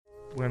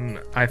when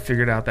I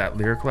figured out that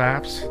lyric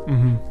lapse,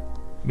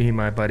 me and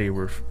my buddy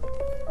were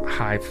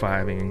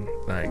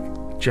high-fiving,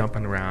 like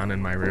jumping around in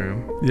my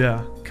room.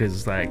 Yeah.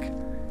 Because like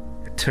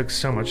it took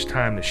so much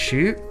time to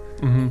shoot,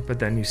 but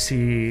then you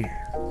see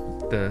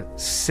the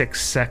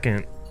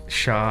 6-second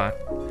shot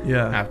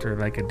after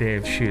like a day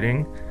of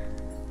shooting,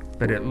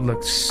 but it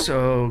looked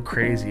so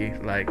crazy.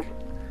 Like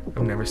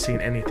I've never seen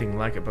anything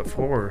like it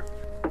before.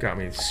 Got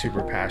me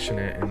super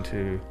passionate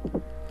into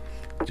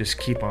just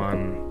keep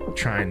on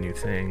trying new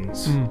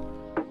things.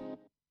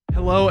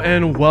 Hello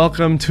and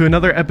welcome to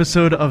another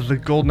episode of the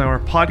Golden Hour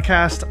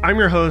Podcast. I'm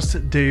your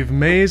host, Dave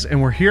Mays,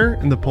 and we're here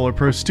in the Polar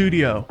Pro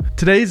studio.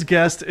 Today's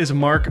guest is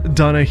Mark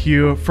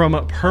Donahue from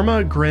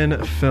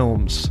Permagrin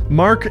Films.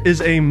 Mark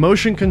is a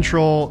motion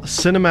control,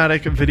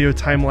 cinematic video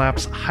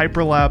time-lapse,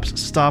 hyperlapse,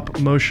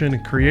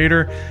 stop-motion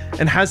creator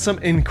and has some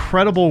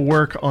incredible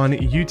work on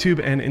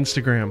YouTube and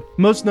Instagram.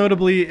 Most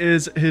notably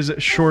is his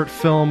short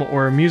film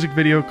or music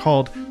video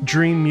called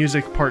Dream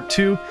Music Part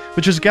 2,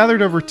 which has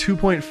gathered over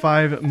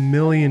 2.5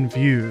 million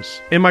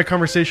views. In my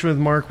conversation with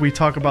Mark, we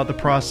talk about the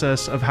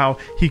process of how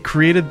he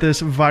created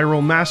this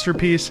viral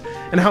masterpiece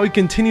and how he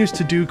continues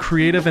to do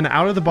creative and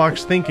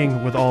out-of-the-box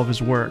thinking with all of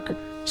his work.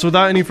 So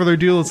without any further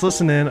ado, let's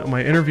listen in on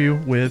my interview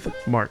with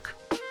Mark.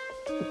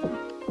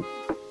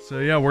 So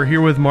yeah, we're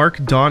here with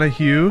Mark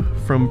Donahue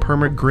from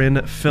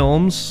Permagrin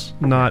Films,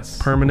 not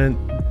Permanent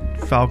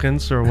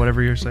Falcons or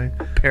whatever you're saying.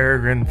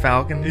 Peregrine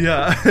Falcon.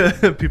 Yeah,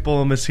 people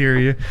will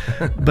mishear you.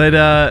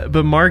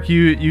 But Mark,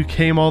 you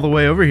came all the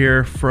way over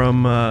here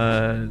from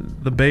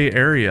the Bay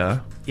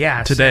Area.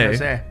 Yeah, today.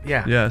 San Jose.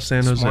 Yeah,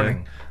 San Jose.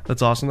 Morning.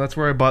 That's awesome. That's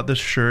where I bought this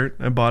shirt.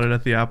 I bought it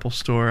at the Apple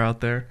store out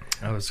there.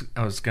 I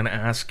was gonna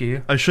ask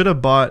you. I should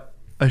have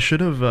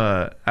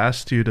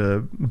asked you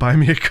to buy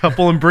me a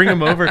couple and bring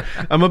them over.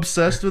 I'm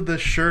obsessed with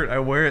this shirt. I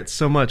wear it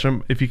so much.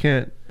 If you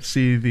can't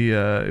see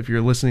if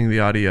you're listening to the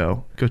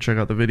audio, go check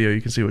out the video.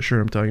 You can see what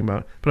shirt I'm talking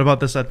about. But I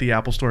bought this at the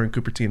Apple store in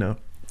Cupertino.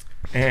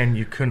 And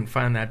you couldn't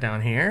find that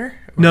down here?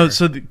 Or? No,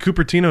 so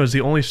Cupertino is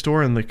the only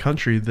store in the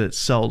country that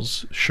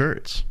sells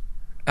shirts.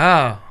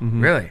 Oh,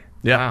 really?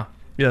 Yeah. Wow.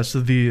 Yeah,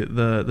 so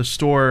the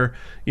store,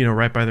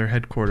 right by their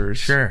headquarters.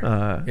 Sure.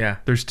 Yeah.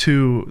 There's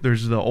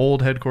the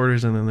old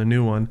headquarters and then the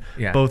new one.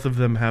 Yeah. Both of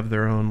them have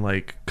their own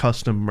like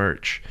custom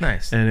merch.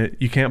 Nice. And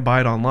you can't buy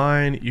it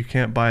online. You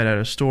can't buy it at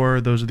a store.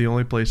 Those are the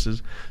only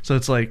places. So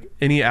it's like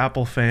any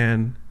Apple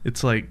fan,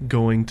 it's like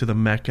going to the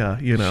Mecca,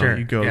 Sure.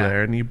 You go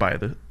there and you buy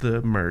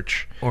the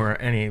merch.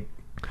 Or any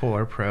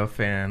Polar Pro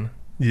fan.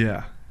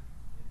 Yeah.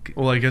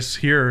 Well, I guess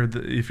here,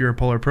 if you're a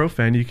Polar Pro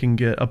fan, you can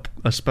get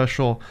a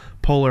special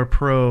Polar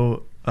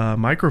Pro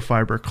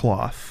microfiber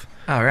cloth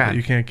that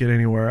you can't get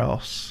anywhere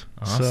else.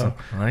 Awesome. So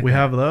I like we that.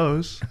 have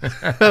those.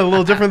 A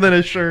little different than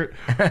a shirt.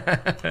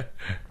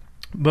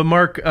 But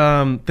Mark,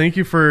 thank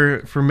you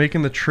for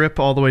making the trip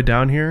all the way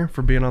down here,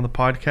 for being on the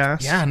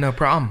podcast. Yeah, no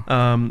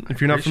problem. If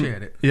you're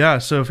appreciate it. Yeah,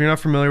 so if you're not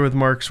familiar with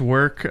Mark's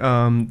work,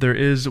 there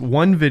is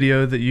one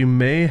video that you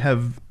may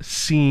have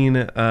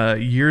seen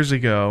years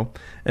ago,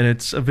 and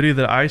it's a video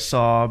that I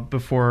saw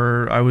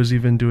before I was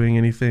even doing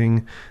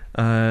anything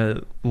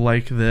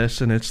like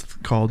this, and it's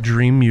called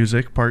Dream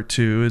Music Part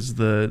 2 is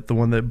the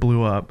one that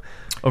blew up.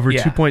 Over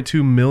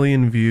 2.2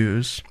 million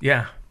views.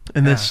 Yeah.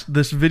 And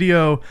this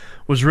video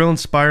was real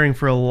inspiring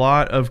for a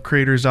lot of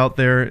creators out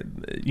there.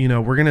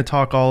 We're going to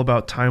talk all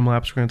about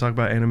time-lapse. We're going to talk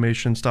about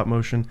animation,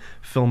 stop-motion,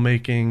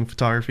 filmmaking,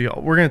 photography.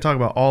 We're going to talk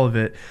about all of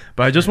it.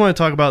 But I just want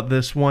to talk about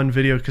this one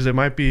video because it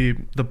might be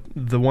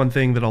the one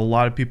thing that a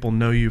lot of people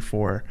know you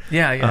for.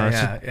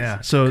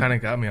 Yeah. So kind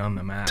of got me on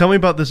the map. Tell me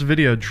about this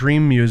video,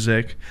 Dream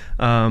Music,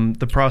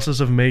 the process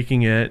of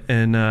making it.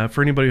 And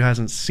for anybody who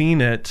hasn't seen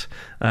it,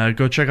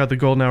 go check out the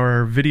Golden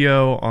Hour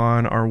video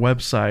on our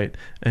website.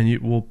 And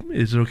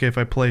is it okay if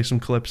I play some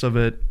clips of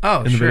it? Oh,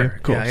 in the sure. video?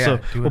 Cool. Yeah. So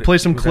we'll play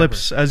some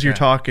clips as you're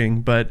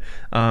talking. But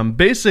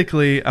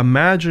basically,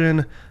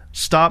 imagine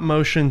stop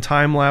motion,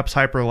 time lapse,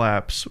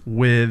 hyperlapse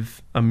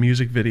with a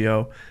music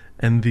video.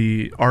 And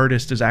the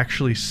artist is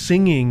actually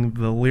singing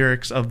the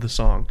lyrics of the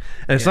song.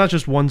 And it's not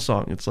just one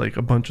song. It's like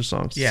a bunch of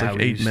songs. It's like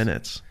 8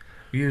 minutes.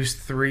 We used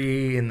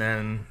 3, and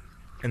then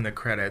in the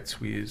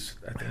credits we used,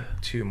 I think,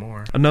 2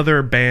 more.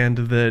 Another band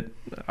that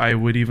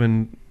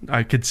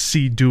I could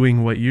see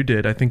doing what you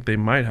did, I think they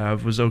might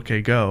have, was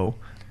OK Go.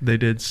 They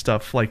did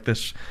stuff like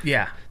this.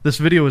 Yeah. This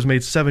video was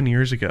made 7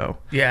 years ago.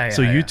 Yeah.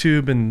 So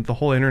YouTube and the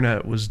whole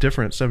internet was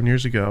different 7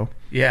 years ago.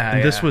 Yeah.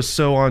 And this was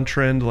so on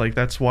trend, like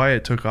that's why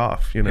it took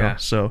off, Yeah.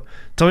 So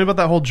tell me about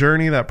that whole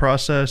journey, that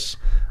process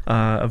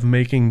of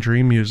making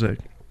Dream Music.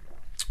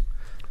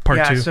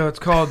 Part 2. Yeah, so it's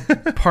called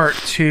Part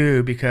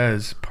 2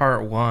 because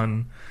Part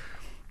 1,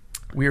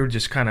 we were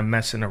just kind of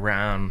messing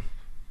around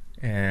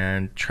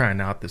and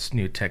trying out this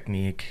new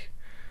technique.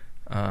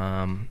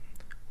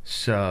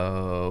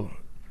 So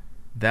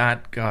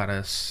that got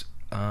us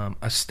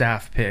a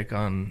staff pick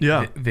on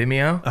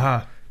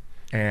Vimeo.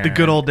 And the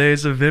good old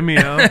days of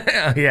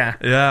Vimeo. Yeah.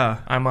 Yeah.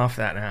 I'm off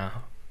that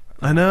now.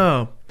 I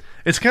know.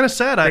 It's kind of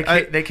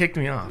sad. They kicked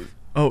me off.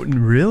 Oh,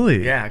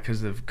 really? Yeah,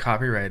 because of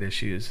copyright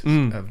issues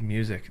of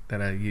music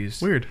that I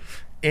used. Weird.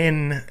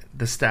 in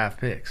the staff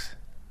picks.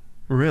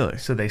 Really?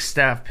 So they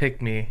staff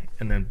picked me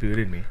and then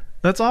booted me.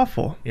 That's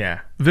awful.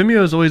 Yeah.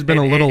 Vimeo has always been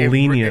a little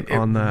lenient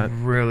on that.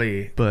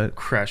 Really but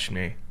crushed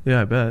me.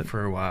 Yeah, I bet.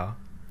 For a while.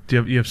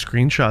 Do you have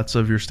screenshots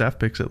of your staff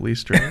picks at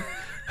least, right?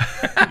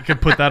 You can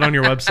put that on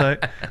your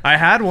website. I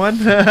had one.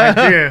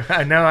 I do.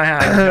 I know I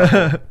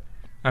have.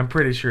 I'm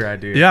pretty sure I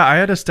do. Yeah, I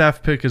had a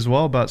staff pick as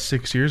well about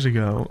 6 years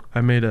ago.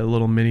 I made a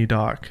little mini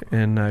doc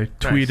and I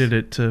tweeted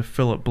it to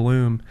Philip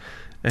Bloom.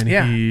 And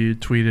he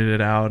tweeted it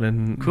out,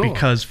 and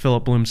because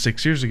Philip Bloom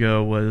 6 years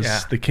ago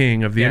was the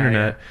king of the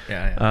internet,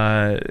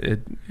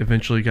 it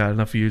eventually got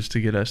enough views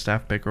to get a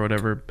staff pick or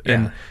whatever,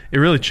 and it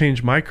really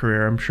changed my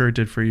career. I'm sure it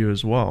did for you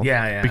as well.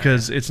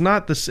 Because it's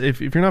not this.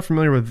 If you're not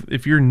familiar with,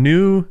 if you're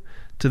new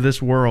to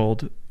this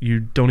world, you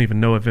don't even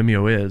know what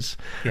Vimeo is.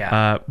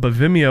 But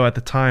Vimeo at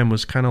the time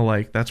was kind of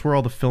like, that's where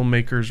all the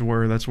filmmakers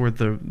were. That's where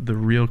the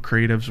real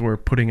creatives were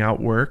putting out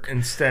work.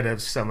 Instead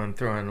of someone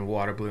throwing a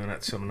water balloon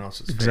at someone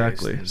else's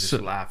face and just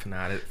laughing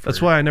at it.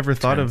 That's why I never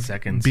thought of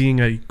seconds. Being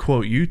a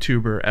quote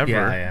YouTuber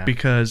ever.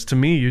 Because to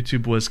me,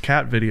 YouTube was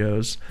cat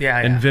videos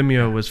and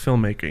Vimeo was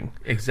filmmaking.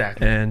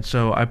 Exactly. And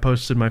so I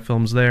posted my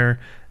films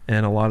there.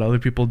 And a lot of other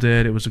people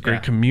did. It was a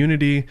great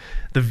community.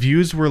 The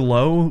views were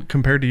low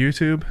compared to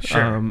YouTube.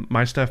 Sure.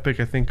 My staff pick,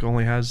 I think,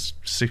 only has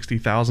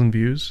 60,000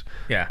 views.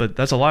 Yeah. But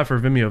that's a lot for a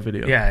Vimeo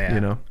video. Yeah. You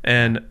know?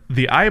 And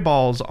the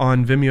eyeballs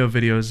on Vimeo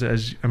videos,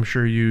 as I'm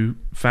sure you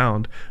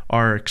found,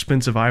 are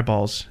expensive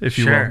eyeballs, if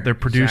you will. They're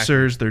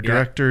producers, they're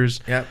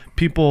directors.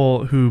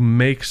 People who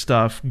make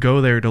stuff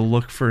go there to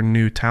look for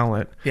new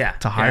talent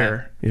to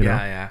hire. You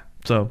know?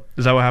 So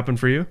is that what happened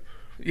for you?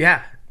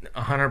 Yeah.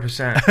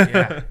 100%.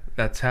 Yeah.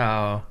 That's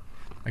how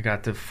I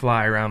got to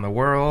fly around the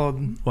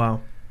world.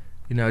 Wow.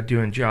 You know,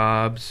 doing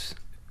jobs,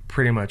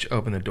 pretty much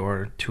opened the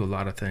door to a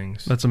lot of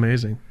things. That's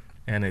amazing.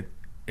 And it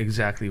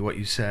exactly what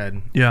you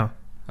said. Yeah.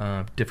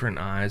 Different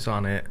eyes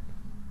on it.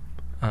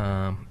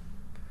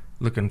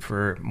 Looking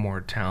for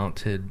more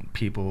talented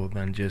people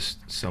than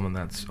just someone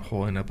that's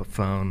holding up a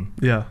phone.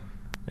 Yeah.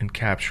 And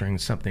capturing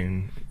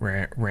something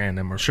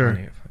random or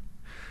funny.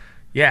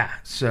 Yeah.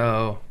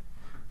 So...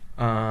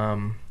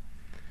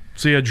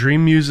 So yeah,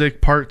 Dream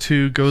Music Part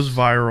 2 goes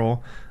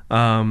viral.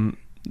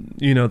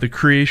 You know, the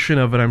creation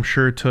of it, I'm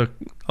sure, took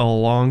a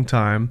long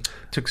time.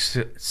 Took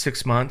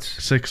 6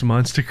 months. 6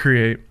 months to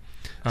create.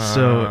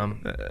 So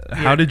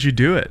how did you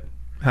do it?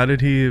 How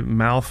did he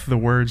mouth the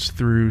words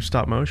through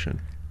stop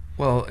motion?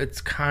 Well,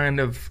 it's kind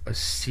of a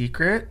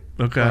secret.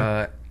 Okay.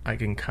 But I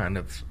can kind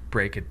of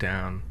break it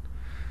down.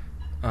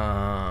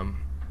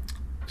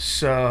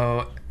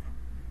 So...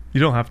 You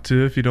don't have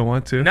to if you don't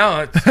want to. No,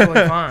 it's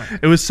totally fine.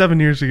 It was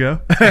 7 years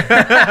ago.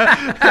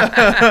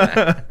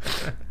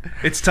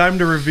 It's time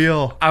to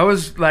reveal. I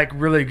was like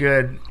really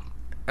good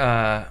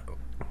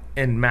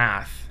in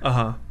math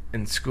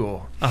in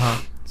school.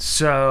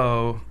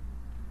 So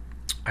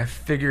I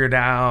figured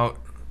out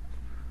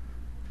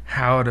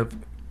how to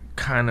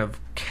kind of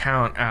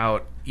count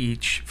out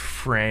each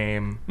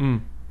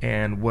frame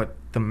and what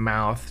the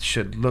mouth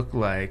should look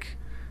like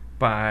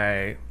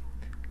by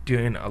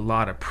doing a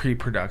lot of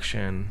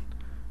pre-production,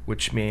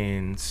 which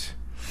means,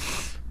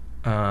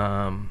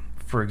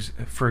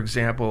 for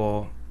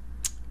example,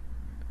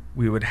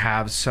 we would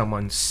have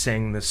someone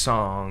sing the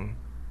song.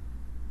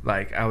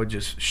 Like I would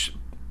just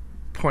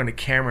point a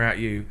camera at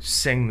you,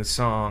 sing the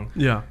song.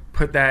 Yeah.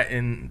 Put that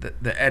in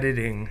the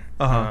editing.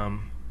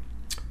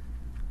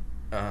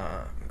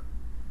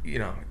 You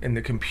know, in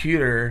the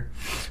computer,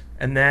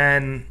 and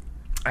then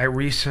I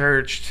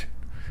researched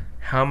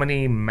how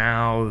many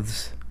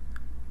mouths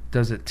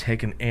does it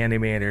take an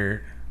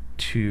animator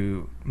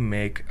to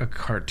make a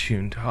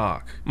cartoon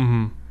talk?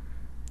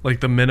 Like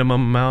the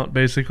minimum amount,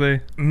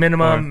 basically?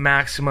 Minimum,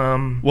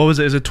 maximum. What was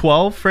it? Is it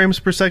 12 frames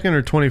per second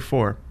or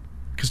 24?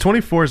 Because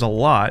 24 is a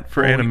lot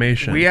for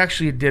animation. We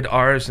actually did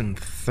ours in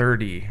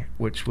 30,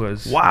 which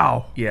was...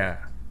 Wow. Yeah.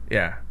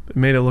 It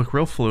made it look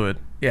real fluid.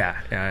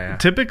 Yeah.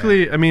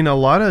 Typically, I mean, a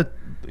lot of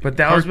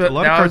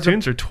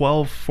cartoons are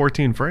 12,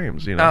 14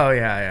 frames, you know? Oh,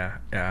 yeah.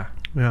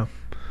 Yeah.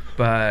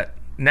 But...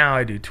 now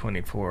I do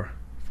 24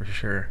 for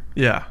sure.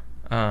 Yeah.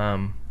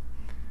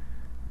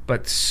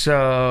 But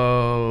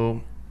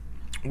so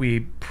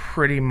we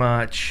pretty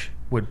much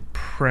would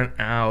print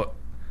out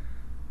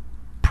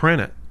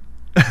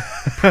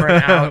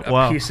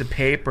a piece of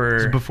paper.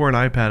 It's before an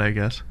iPad, I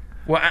guess.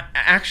 Well,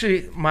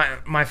 actually,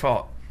 my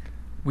fault.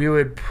 We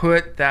would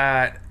put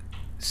that,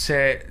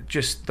 say,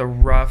 just the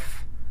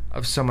rough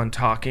of someone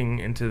talking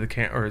into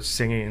the or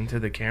singing into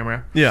the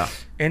camera. Yeah.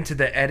 Into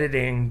the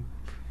editing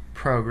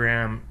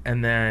program,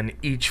 and then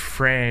each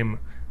frame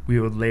we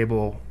would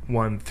label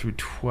 1 through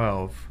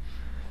 12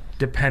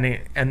 depending,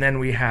 and then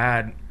we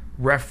had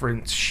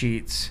reference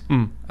sheets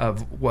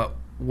of what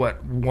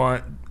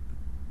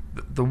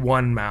the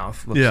one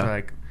mouth looks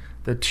like,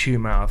 the two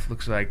mouth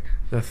looks like,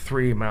 the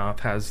three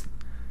mouth has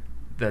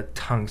the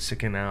tongue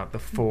sticking out, the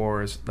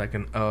 4 is like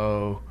an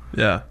O.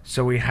 Yeah.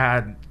 So we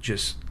had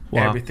just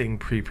everything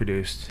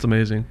pre-produced. It's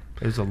amazing.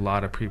 There's a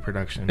lot of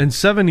pre-production. And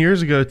 7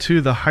 years ago, too,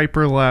 the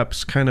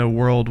hyperlapse kind of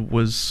world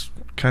was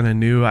kind of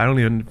new. I don't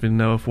even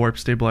know if Warp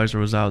Stabilizer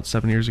was out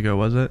 7 years ago,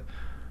 was it?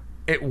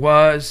 It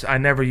was. I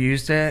never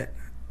used it.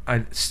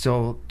 I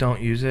still don't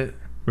use it.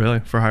 Really?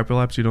 For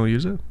hyperlapse, you don't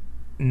use it?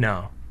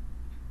 No.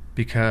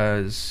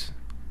 Because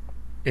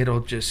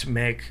it'll just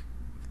make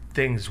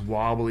things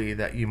wobbly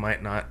that you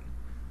might not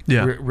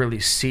really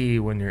see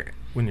when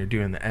you're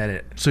doing the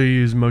edit. So you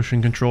use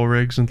motion control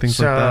rigs and things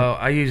like that? So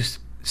I use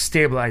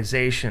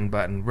stabilization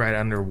button right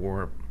under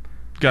Warp.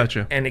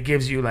 Gotcha. And it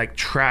gives you like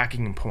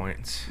tracking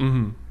points.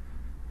 Mm-hmm.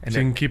 And so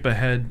you can keep a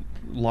head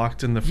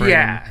locked in the frame.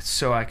 Yeah,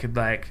 so I could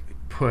like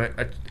put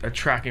a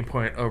tracking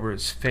point over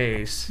his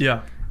face.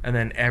 Yeah. And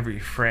then every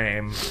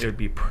frame, it would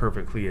be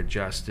perfectly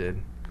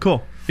adjusted.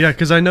 Cool. Yeah,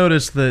 because I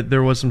noticed that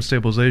there was some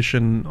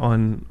stabilization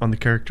on the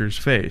character's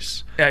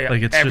face. Yeah.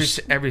 Like it's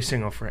every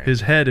single frame.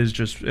 His head is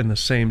just in the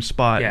same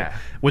spot. Yeah.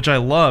 Which I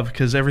love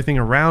because everything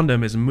around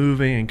him is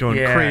moving and going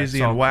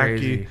crazy and wacky.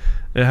 Crazy.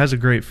 It has a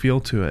great feel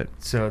to it.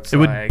 So it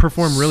would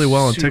perform really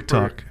well on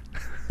TikTok.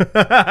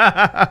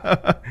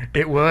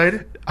 It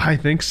would? I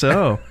think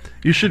so.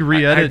 You should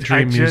re-edit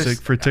Dream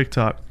Music for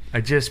TikTok.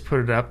 I just put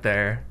it up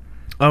there.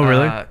 Oh,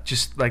 really?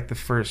 Just like the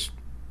first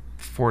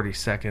 40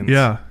 seconds.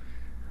 Yeah.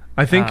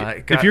 I think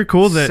if you're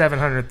cool that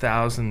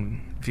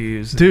 700,000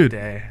 views in a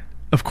day.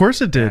 Of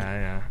course it did.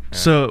 Yeah.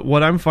 So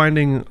what I'm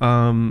finding,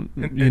 some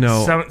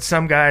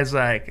guys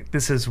like,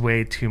 this is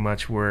way too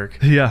much work.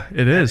 Yeah,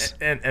 it is.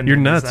 And you're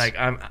nuts. Like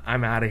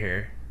I'm out of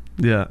here.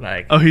 Yeah.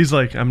 Like, he's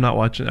like, I'm not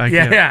watching. I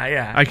can't.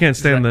 Yeah. I can't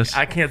stand this.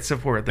 I can't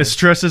support this. It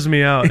stresses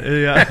me out.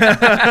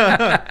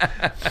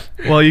 Yeah.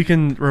 Well, you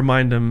can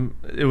remind him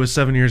it was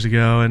 7 years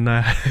ago, and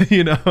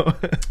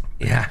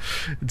yeah,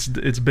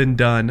 it's been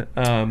done.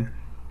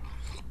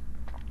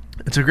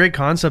 It's a great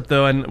concept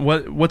though, and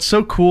what's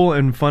so cool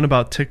and fun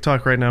about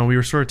TikTok right now, we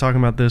were sort of talking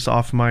about this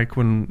off mic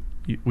when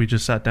we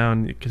just sat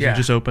down because you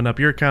just opened up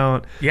your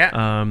account. Yeah.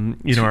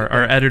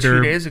 Our editor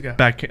 2 days ago.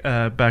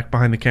 back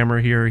behind the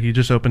camera here, he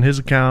just opened his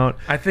account.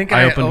 I think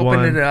I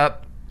opened it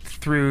up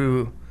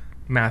through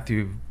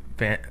Matthew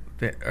Matt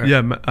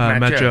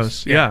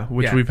Jose. Yeah,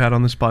 which we've had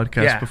on this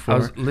podcast before. I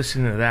was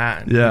listening to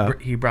that.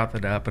 And he brought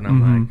that up, and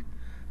I'm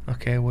like,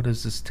 okay, what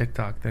is this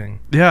TikTok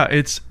thing? Yeah,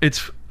 it's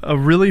a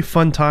really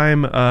fun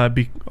time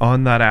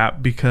on that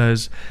app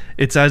because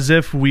it's as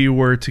if we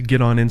were to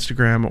get on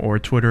Instagram or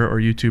Twitter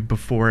or YouTube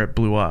before it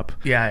blew up.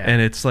 Yeah.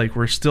 And it's like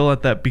we're still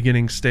at that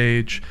beginning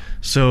stage.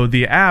 So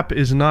the app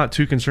is not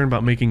too concerned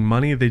about making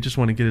money. They just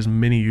want to get as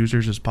many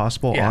users as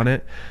possible on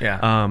it. Yeah.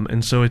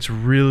 And so it's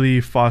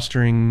really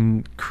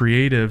fostering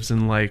creatives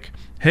and like,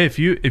 hey, if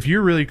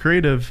you're really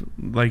creative,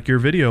 like your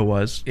video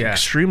was,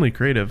 extremely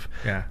creative.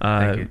 Yeah.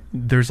 Thank you.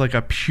 There's like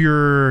a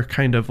pure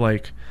kind of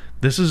like,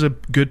 this is a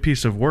good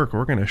piece of work.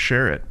 We're going to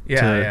share it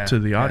to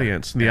the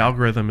audience. The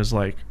algorithm is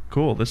like,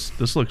 cool,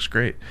 this looks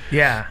great.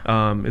 Yeah.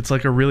 It's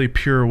like a really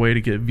pure way to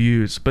get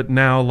views. But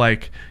now,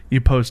 like, you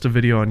post a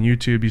video on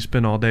YouTube, you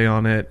spend all day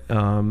on it,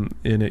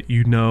 in it,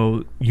 you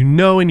know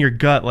in your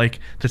gut, like,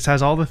 this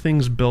has all the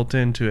things built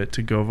into it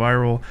to go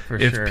viral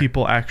if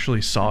people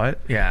actually saw it.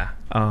 Yeah.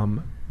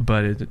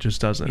 But it just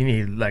doesn't. You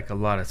need like a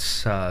lot of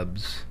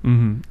subs.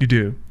 Mm-hmm. You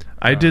do.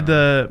 I did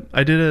a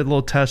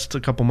little test a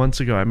couple months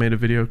ago. I made a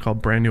video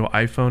called Brand New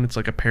iPhone. It's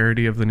like a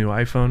parody of the new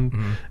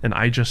iPhone, and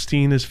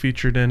iJustine is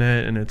featured in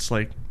it, and it's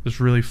like this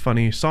really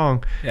funny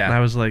song. Yeah. And I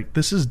was like,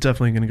 this is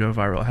definitely going to go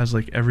viral. It has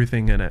like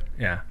everything in it.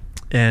 Yeah.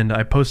 And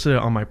I posted it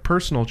on my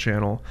personal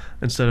channel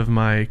instead of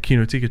my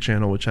Kinotika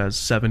channel, which has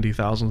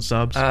 70,000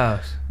 subs.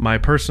 My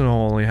personal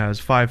only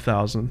has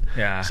 5,000.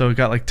 Yeah. So it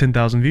got like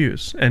 10,000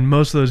 views, and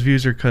most of those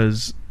views are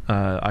because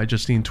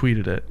iJustine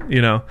tweeted it.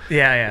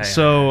 Yeah.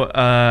 So.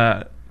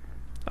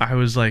 I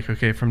was like,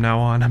 okay, from now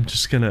on, I'm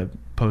just going to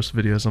post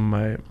videos on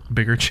my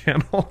bigger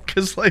channel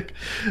because, like,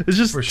 it's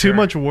just too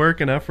much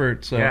work and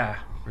effort. So. Yeah,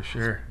 for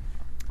sure.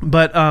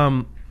 But,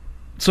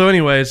 so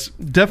anyways,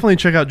 definitely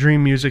check out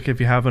Dream Music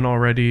if you haven't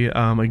already.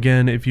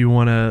 Again, if you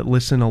want to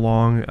listen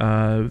along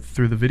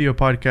through the video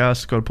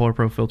podcast, go to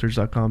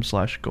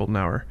polarprofilters.com/golden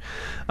hour.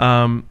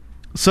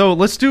 So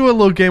let's do a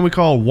little game we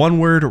call One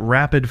Word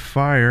Rapid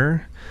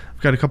Fire.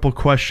 Got a couple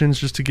questions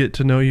just to get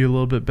to know you a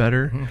little bit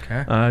better.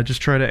 Okay.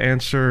 Just try to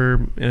answer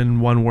in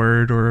one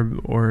word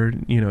or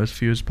as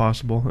few as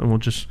possible, and we'll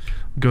just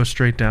go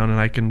straight down, and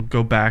I can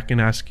go back and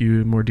ask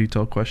you more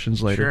detailed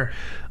questions later.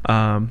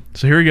 Sure.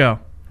 So here we go.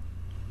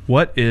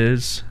 What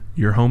is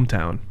your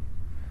hometown?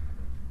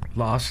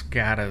 Los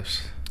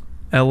Gatos.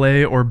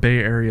 LA or Bay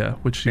Area?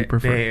 Which do you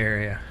prefer? Bay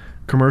Area.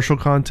 Commercial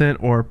content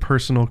or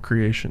personal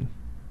creation?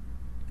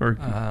 Or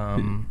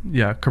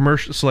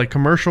commercial. So like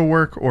commercial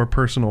work or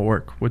personal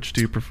work, which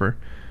do you prefer?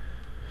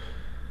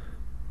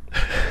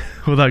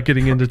 Without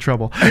getting into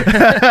trouble,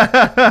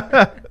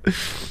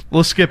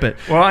 we'll skip it.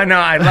 Well, I know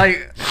I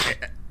like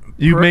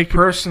make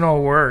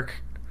personal work,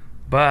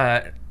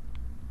 but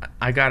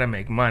I gotta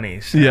make money.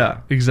 So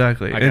yeah,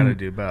 exactly. I gotta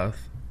do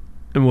both.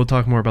 And we'll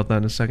talk more about that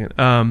in a second.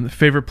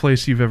 Favorite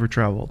place you've ever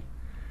traveled?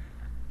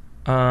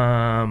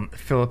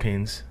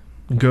 Philippines.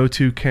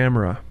 Go-to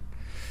camera.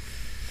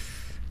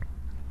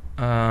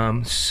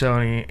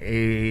 Sony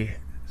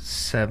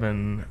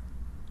A7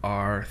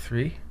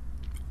 R3.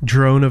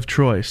 Drone of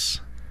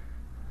choice.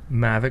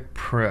 Mavic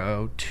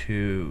Pro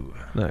 2.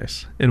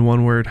 Nice. In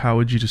one word, how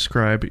would you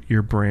describe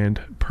your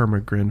brand,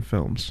 Permagrin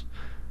Films?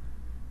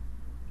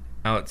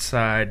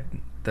 Outside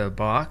the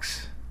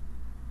box.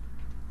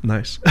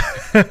 Nice.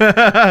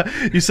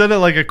 You said it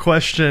like a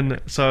question,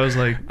 so I was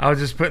like... I was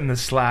just putting the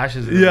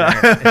slashes in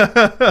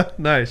there.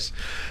 Nice.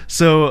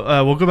 So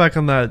we'll go back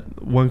on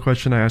that one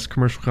question I asked.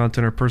 Commercial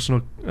content or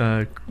personal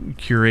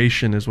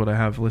curation is what I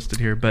have listed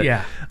here. But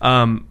yeah.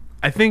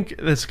 I think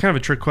that's kind of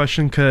a trick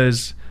question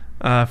because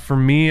for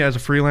me as a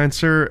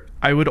freelancer,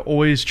 I would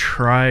always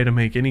try to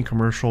make any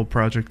commercial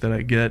project that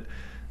I get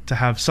to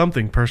have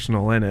something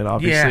personal in it,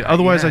 obviously.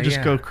 Otherwise, I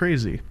just go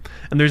crazy.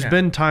 And there's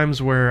been times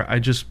where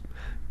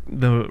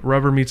the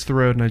rubber meets the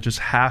road and I just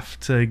have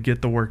to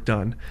get the work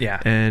done.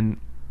 Yeah. And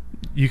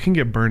you can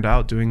get burned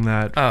out doing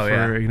that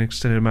for an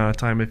extended amount of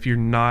time if you're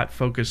not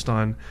focused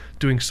on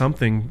doing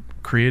something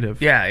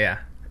creative. Yeah.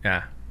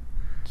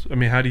 I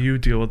mean, how do you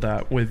deal with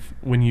that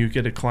when you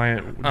get a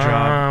client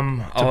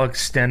job? I'll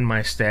extend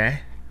my stay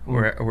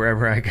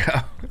wherever I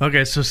go.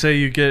 Okay, so say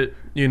you get,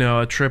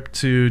 a trip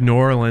to New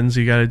Orleans,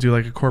 you got to do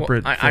like a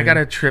corporate thing. I got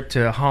a trip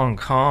to Hong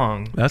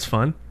Kong. That's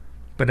fun.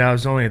 But I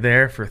was only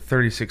there for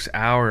 36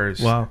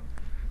 hours. Wow.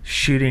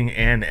 Shooting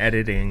and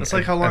editing. That's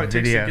like how long it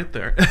takes to get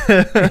there.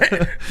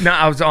 No,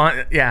 I was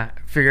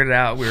figured it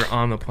out. We were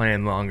on the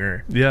plane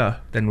longer. Yeah.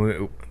 Than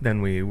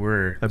we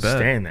were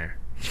staying there.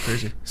 It's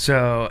crazy.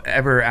 So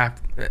ever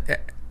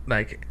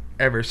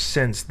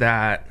since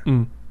that,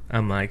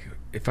 I'm like,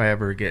 if I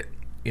ever get,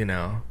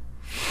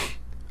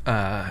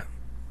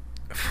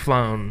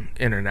 flown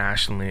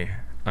internationally,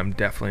 I'm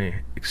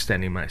definitely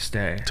extending my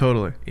stay.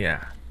 Totally.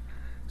 Yeah.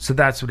 So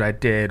that's what I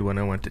did when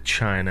I went to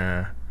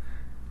China.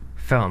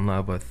 Fell in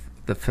love with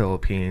the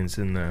Philippines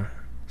and the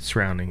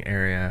surrounding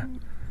area.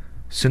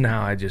 So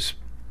now I just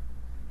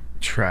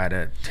try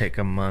to take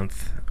a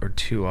month or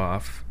two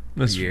off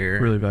a year.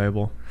 That's really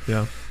valuable.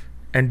 Yeah.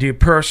 And do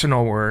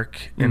personal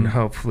work, and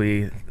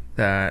hopefully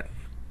that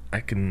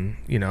I can,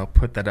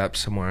 put that up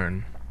somewhere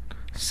and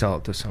sell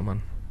it to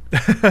someone.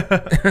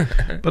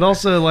 But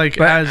also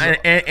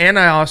and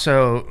I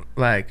also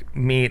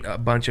meet a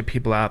bunch of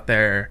people out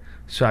there.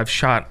 So I've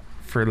shot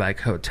for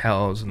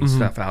hotels and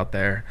stuff out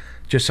there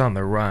just on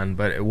the run,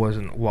 but it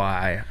wasn't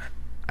why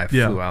I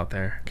flew out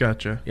there.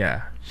 Gotcha.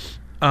 Yeah.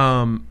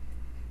 Out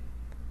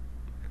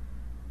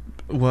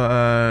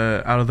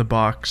of the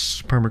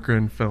box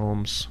Permagrin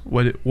Films.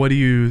 What do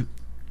you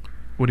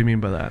mean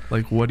by that?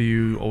 Like, what do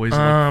you always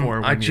look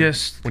for? I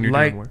just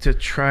like to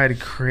try to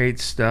create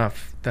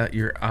stuff that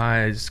your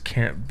eyes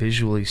can't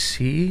visually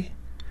see,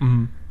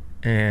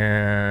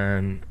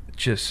 and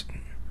just.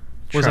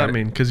 What does that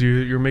mean? Because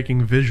you're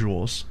making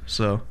visuals,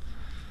 so.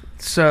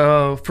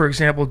 So, for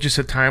example, just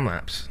a time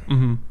lapse.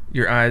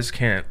 Your eyes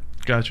can't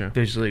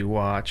visually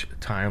watch a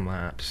time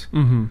lapse.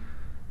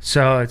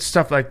 So it's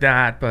stuff like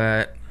that,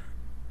 but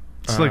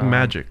it's like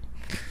magic.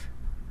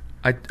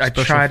 I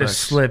try to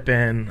slip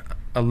in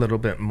a little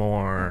bit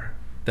more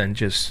than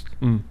just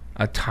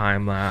a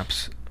time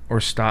lapse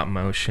or stop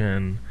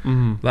motion.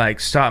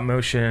 Like stop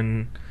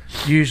motion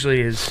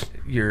usually is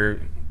you're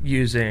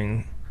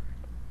using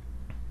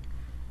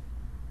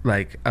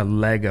like a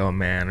Lego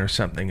man or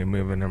something and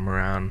moving him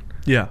around.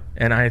 Yeah.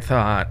 And I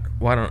thought,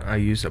 why don't I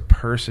use a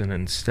person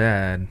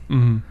instead?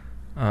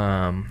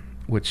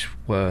 Which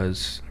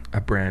was a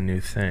brand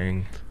new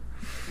thing.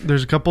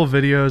 There's a couple of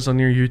videos on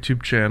your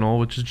YouTube channel,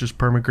 which is just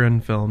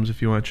Permagrin Films,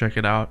 if you want to check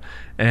it out.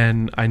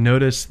 And I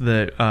noticed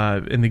that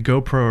in the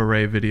GoPro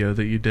Array video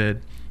that you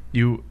did,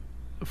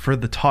 for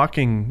the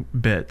talking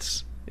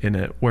bits in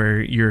it,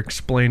 where you're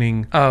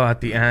explaining... Oh,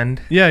 at the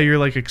end? Yeah, you're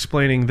like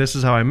explaining, this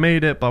is how I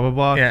made it, blah, blah,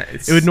 blah. Yeah,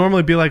 it would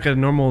normally be like a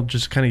normal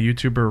just kind of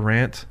YouTuber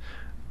rant,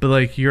 but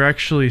like you're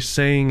actually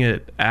saying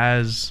it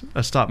as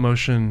a stop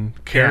motion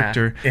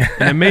character. Yeah.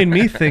 And it made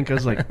me think, I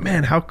was like,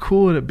 man, how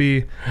cool would it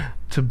be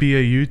to be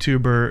a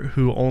YouTuber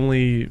who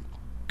only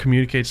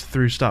communicates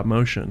through stop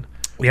motion?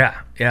 Yeah.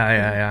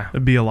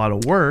 It'd be a lot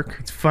of work.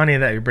 It's funny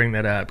that you bring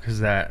that up because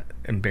that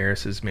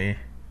embarrasses me.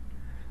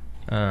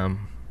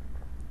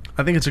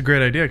 I think it's a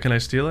great idea. Can I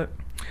steal it?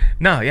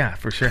 No, yeah,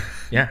 for sure.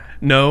 Yeah.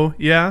 No,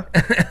 yeah?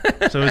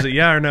 So is it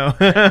yeah or no?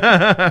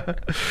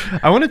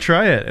 I want to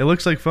try it. It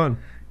looks like fun.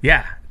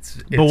 Yeah.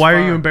 But why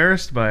are you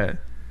embarrassed by it?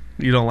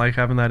 You don't like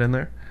having that in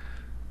there?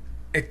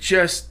 It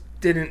just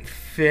didn't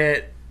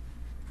fit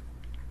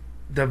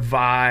the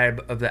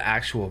vibe of the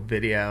actual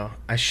video.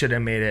 I should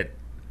have made it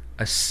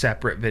a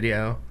separate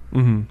video.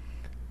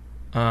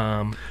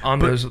 On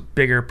those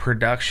bigger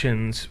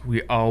productions,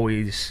 we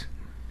always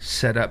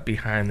set up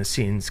behind the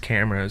scenes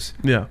cameras.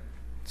 Yeah.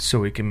 So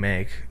we can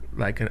make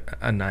like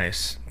a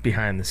nice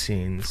behind the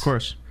scenes. Of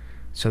course.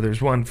 So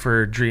there's one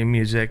for Dream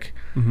Music.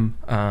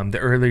 The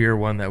earlier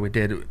one that we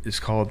did is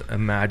called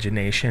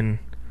Imagination.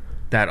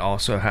 That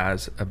also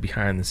has a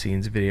behind the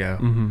scenes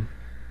video.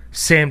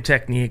 Same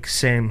technique,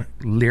 same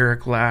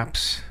lyric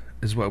lapse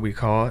is what we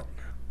call it.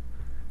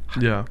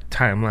 Yeah.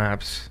 Time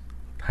lapse,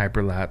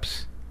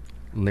 hyperlapse,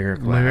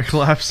 Lyric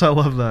Lapse. I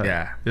love that.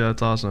 Yeah. Yeah,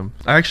 that's awesome.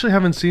 I actually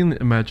haven't seen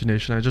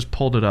Imagination. I just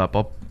pulled it up.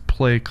 I'll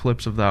play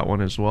clips of that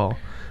one as well.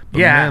 But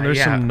man,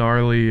 there's some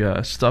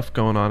gnarly stuff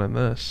going on in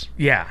this.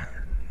 Yeah.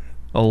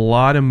 A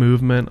lot of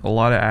movement, a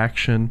lot of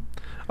action.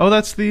 Oh,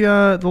 that's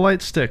the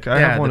light stick. I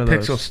have one of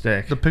those. The Pixel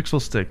stick. The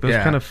Pixel stick. Those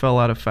kind of fell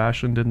out of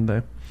fashion, didn't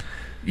they?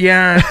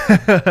 Yeah.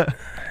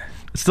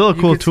 It's still a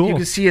cool tool. You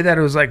could see that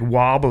it was like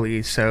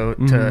wobbly, so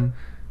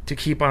to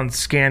keep on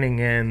scanning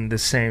in the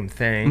same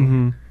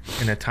thing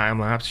in a time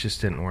lapse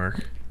just didn't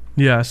work.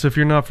 Yeah, so if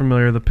you're not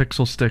familiar, the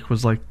Pixel stick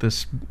was like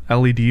this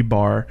LED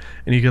bar,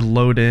 and you could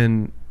load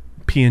in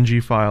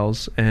PNG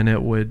files, and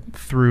it would,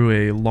 through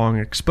a long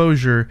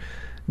exposure,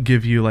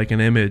 give you like an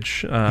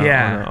image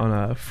on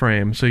a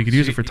frame, so you could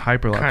use it for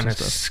hyperlapse kind and of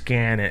stuff.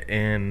 Scan it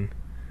in.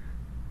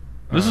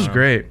 This is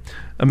great.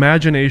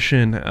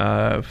 Imagination,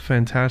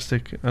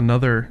 fantastic.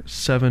 Another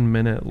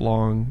 7-minute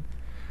long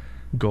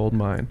gold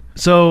mine.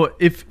 So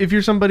if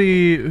you're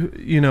somebody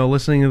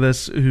listening to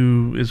this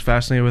who is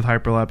fascinated with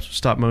hyperlapse,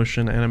 stop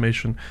motion,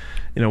 animation,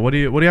 what do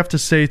you have to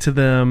say to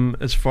them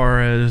as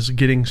far as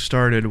getting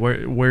started?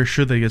 Where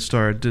should they get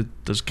started?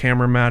 Does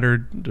camera matter?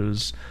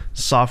 Does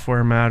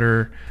software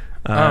matter?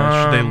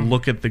 Should they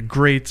look at the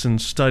greats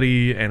and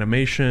study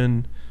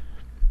animation?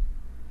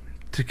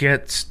 To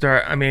get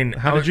started, I mean,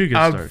 how did you get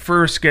started? I'll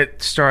first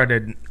get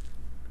started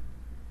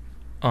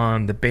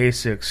on the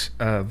basics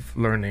of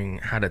learning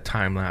how to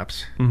time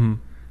lapse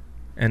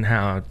and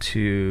how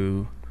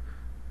to,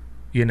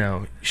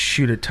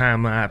 shoot a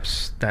time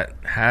lapse that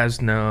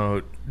has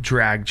no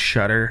dragged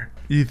shutter.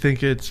 You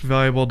think it's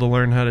valuable to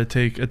learn how to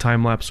take a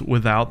time lapse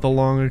without the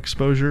long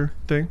exposure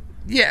thing?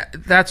 Yeah,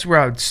 that's where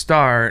I would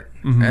start,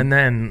 and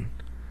then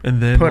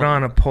put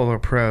on a Polar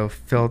Pro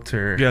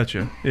filter.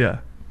 Gotcha. Yeah,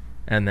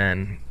 and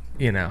then.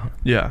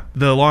 Yeah,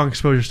 the long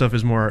exposure stuff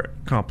is more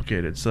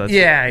complicated, so that's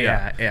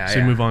so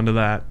you move on to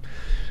that,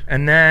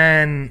 and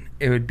then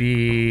it would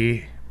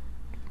be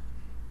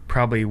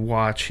probably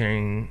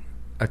watching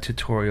a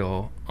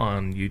tutorial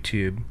on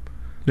YouTube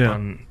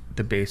on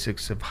the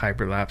basics of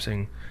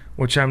hyperlapsing,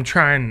 which I'm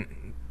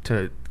trying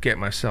to get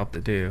myself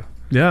to do.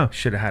 Yeah,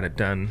 should have had it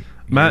done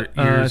Matt.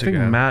 years I think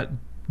ago. Matt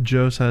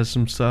Jose has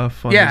some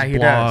stuff on his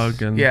blog,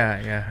 does. and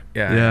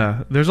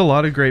yeah. There's a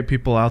lot of great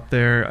people out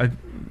there.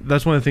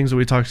 That's one of the things that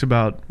we talked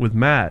about with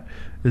Matt,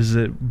 is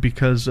that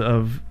because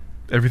of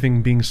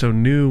everything being so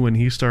new when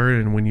he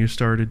started and when you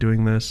started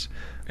doing this,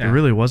 there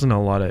really wasn't a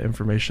lot of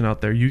information out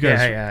there. You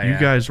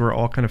guys were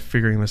all kind of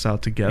figuring this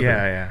out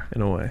together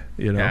in a way,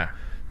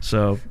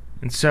 So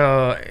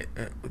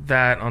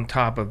that on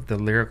top of the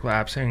lyric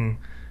lapsing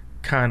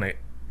kind of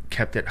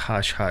kept it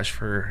hush hush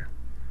for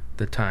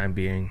the time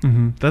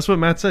being. That's what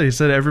Matt said. He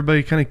said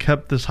everybody kind of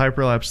kept this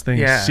hyperlapse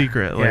thing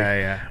secret.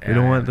 Like, we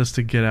don't want this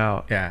to get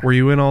out. Were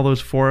you in all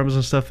those forums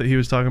and stuff that he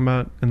was talking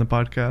about in the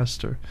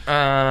podcast, or?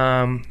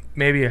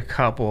 Maybe a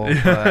couple,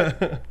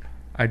 but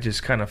I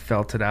just kind of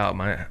felt it out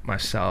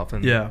myself.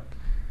 And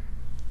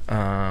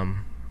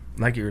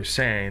like you were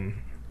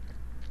saying,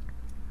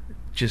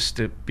 just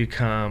to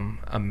become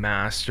a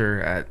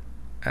master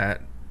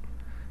at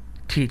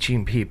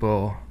teaching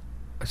people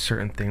a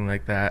certain thing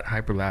like that,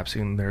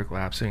 hyperlapsing, lyric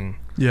lapsing,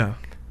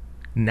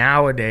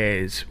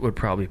 nowadays would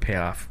probably pay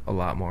off a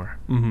lot more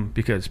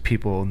because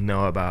people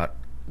know about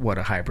what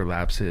a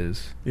hyperlapse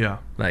is.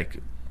 Like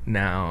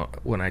now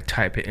when I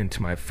type it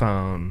into my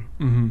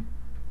phone,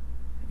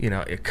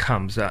 it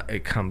comes up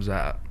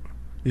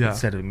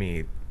instead of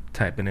me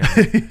typing in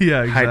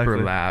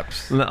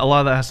hyperlapse. A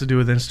lot of that has to do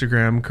with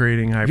Instagram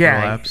creating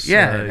hyperlapse.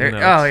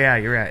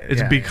 You're right.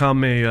 It's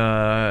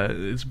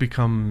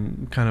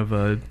become kind of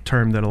a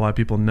term that a lot of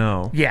people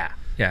know.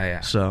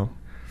 So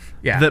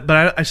but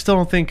I still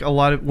don't think a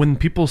lot of, when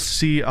people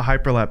see a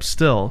hyperlapse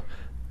still,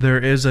 there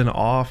is an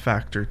awe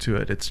factor to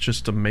it. It's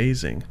just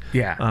amazing.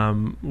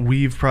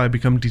 We've probably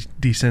become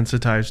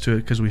desensitized to it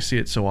because we see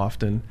it so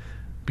often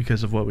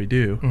because of what we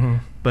do.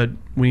 But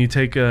when you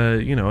take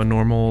a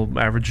normal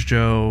average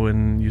Joe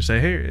and you say,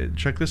 hey,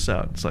 check this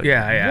out, it's like,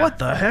 what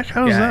the heck,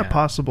 how is that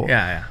possible?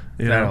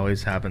 That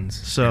always happens.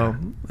 So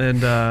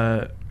and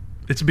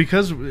it's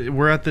because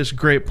we're at this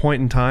great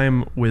point in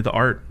time with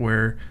art,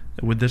 where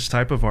with this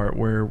type of art,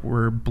 where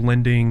we're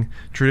blending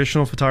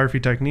traditional photography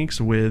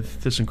techniques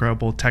with this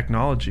incredible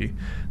technology.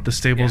 The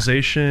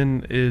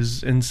stabilization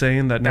is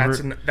insane.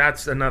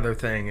 That's another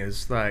thing,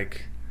 is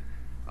like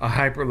a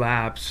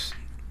hyperlapse,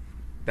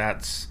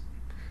 that's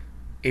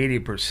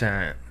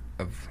 80%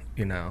 of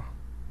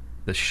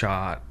the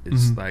shot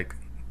is like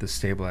the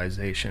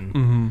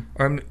stabilization,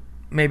 or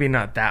maybe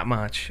not that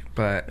much,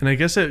 but and I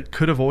guess it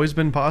could have always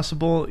been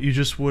possible. You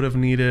just would have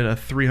needed a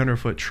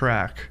 300-foot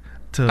track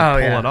to pull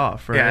it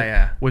off,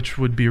 right? Which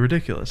would be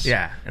ridiculous.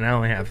 And I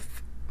only have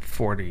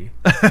 40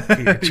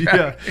 feet of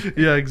track.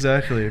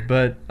 Exactly.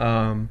 But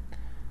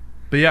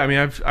yeah, I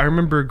mean, I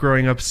remember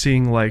growing up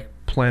seeing like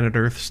Planet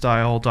Earth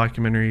style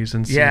documentaries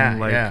and seeing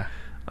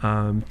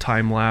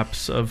time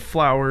lapse of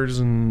flowers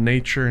and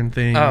nature and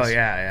things.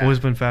 I've always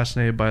been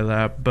fascinated by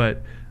that,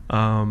 but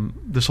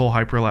this whole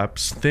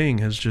hyperlapse thing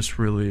has just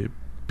really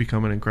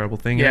become an incredible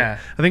thing. Yeah.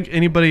 I think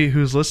anybody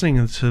who's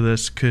listening to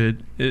this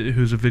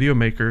who's a video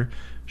maker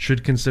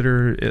should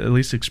consider at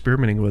least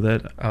experimenting with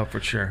it. Oh, for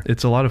sure.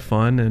 It's a lot of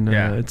fun, and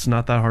it's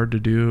not that hard to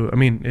do. I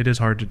mean, it is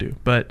hard to do,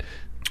 but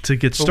to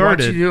get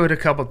started, once you do it a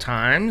couple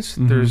times,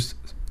 there's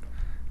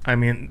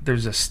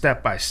a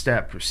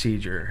step-by-step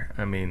procedure.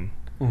 I mean,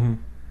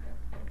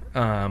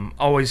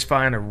 always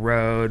find a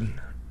road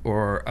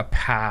or a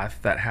path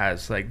that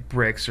has like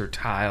bricks or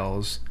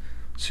tiles,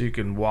 so you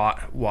can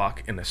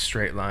walk in a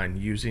straight line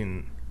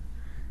using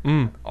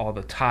all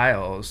the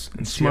tiles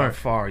and see how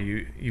far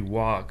you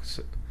walk.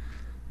 So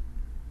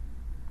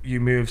you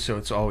move so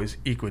it's always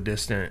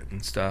equidistant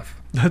and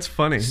stuff. That's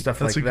funny. That's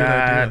like a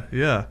that.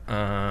 Good idea.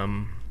 Yeah.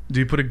 Do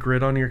you put a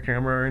grid on your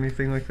camera or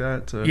anything like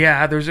that?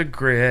 Yeah, there's a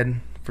grid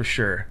for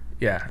sure.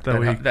 Yeah. That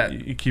way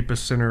you keep a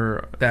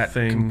center that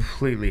thing.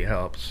 Completely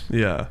helps.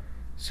 Yeah.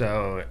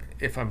 So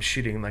if I'm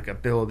shooting like a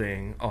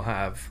building, I'll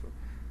have,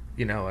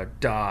 a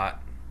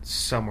dot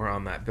somewhere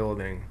on that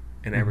building,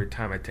 and every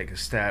time I take a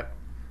step,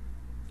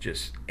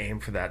 just aim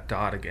for that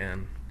dot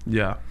again.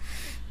 Yeah.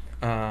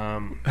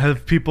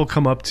 Have people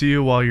come up to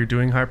you while you're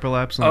doing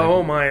hyperlapse?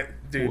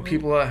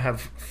 People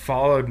have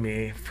followed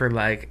me for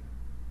like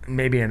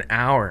maybe an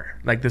hour,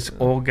 like this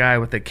old guy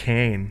with a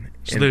cane.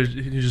 So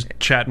he's just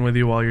chatting with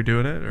you while you're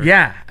doing it? Or?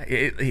 Yeah,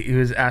 he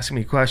was asking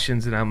me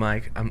questions, and I'm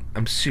like,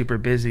 I'm super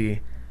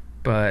busy,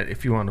 but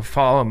if you want to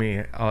follow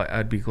me,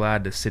 I'd be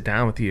glad to sit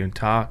down with you and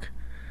talk.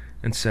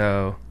 And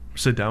so,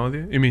 sit down with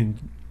you? You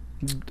mean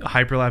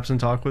hyperlapse and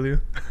talk with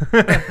you?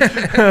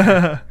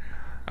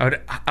 I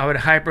would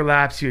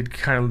hyperlapse. He would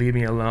kind of leave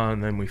me alone.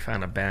 And then we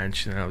found a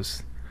bench, and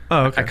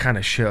I kind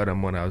of showed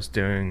him what I was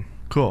doing.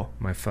 Cool.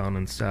 My phone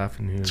and stuff,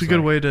 and it's a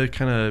good way to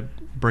kind of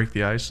break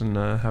the ice and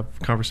have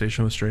a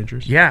conversation with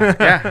strangers.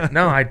 Yeah.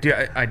 No, I do.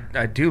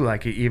 I do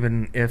like it,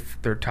 even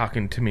if they're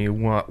talking to me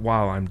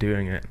while I'm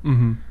doing it,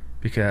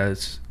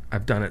 because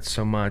I've done it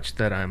so much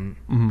that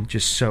I'm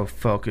just so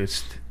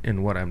focused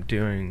in what I'm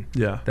doing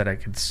that I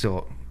could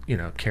still,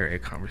 carry a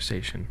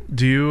conversation.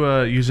 Do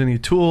you use any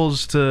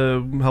tools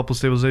to help with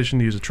stabilization?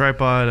 Do you use a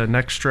tripod, a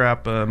neck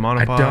strap, a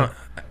monopod? I don't.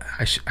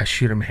 I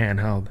shoot them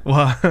handheld.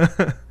 Well,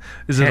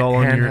 is it all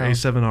on your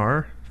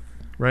A7R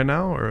right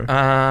now, or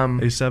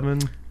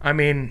A7? I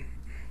mean,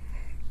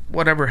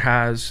 whatever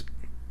has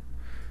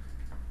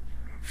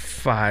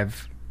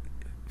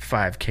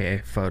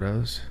 5K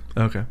photos.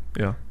 Okay,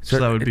 yeah. So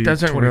that would be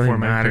 24 really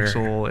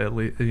megapixel at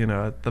least.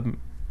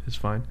 Is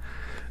fine.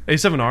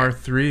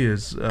 A7R3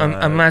 is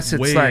unless it's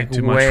way like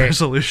too much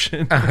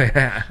resolution. Oh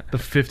yeah, the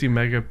 50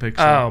 megapixel.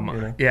 Oh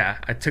my, yeah.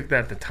 I took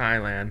that to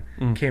Thailand.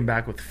 Came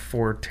back with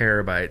 4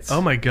 terabytes. Oh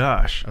my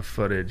gosh, of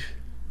footage.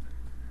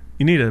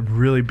 You need a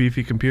really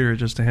beefy computer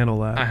just to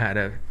handle that.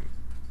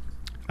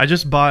 I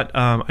just bought.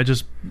 I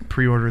just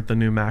pre-ordered the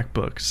new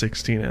MacBook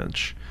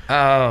 16-inch.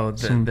 Oh,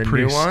 the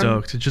pretty new one?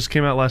 Stoked. It just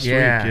came out last week.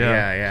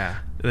 Yeah.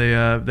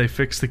 They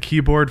fixed the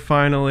keyboard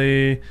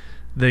finally.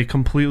 They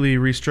completely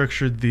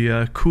restructured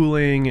the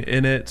cooling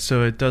in it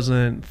so it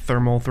doesn't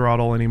thermal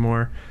throttle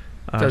anymore.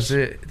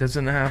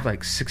 Doesn't have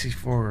like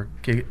 64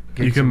 gigs?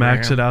 You can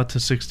max it out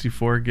to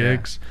 64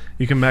 gigs. Yeah.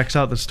 You can max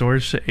out the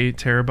storage to 8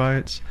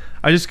 terabytes.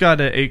 I just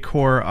got an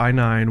 8-core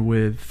i9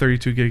 with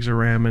 32 gigs of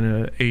RAM and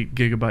an 8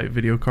 gigabyte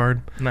video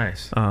card.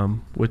 Nice.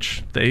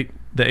 Which the 8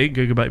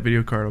 gigabyte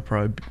video card will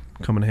probably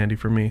come in handy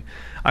for me.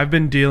 I've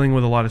been dealing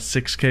with a lot of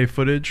 6K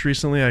footage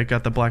recently. I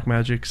got the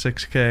Blackmagic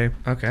 6K.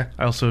 Okay.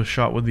 I also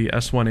shot with the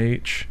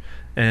S1H,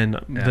 and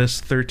this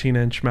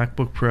 13-inch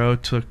MacBook Pro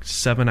took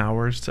 7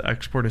 hours to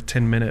export a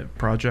 10-minute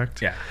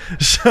project. Yeah.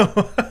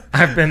 So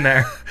I've been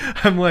there.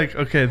 I'm like,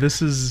 okay,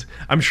 this is...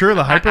 I'm sure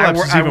the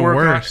hyperlapse is even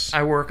worse.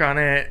 I work on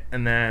it,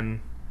 and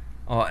then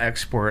I'll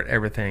export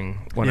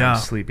everything when I'm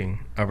sleeping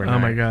overnight. Oh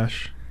my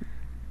gosh.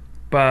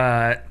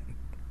 But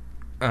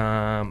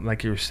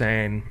like you were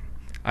saying,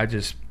 I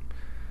just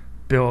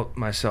built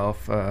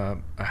myself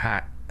a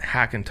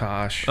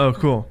Hackintosh. Oh,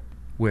 cool.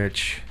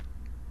 Which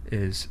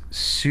is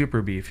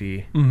super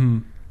beefy.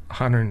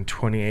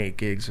 128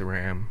 gigs of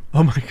RAM.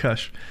 Oh my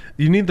gosh.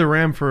 You need the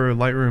RAM for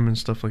Lightroom and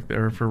stuff like that,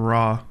 or for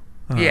raw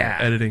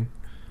editing.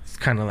 It's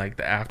kind of like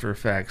the After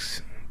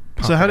Effects.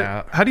 So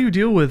how do you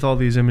deal with all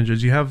these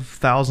images? You have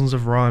thousands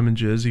of raw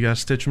images. You got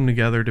to stitch them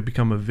together to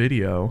become a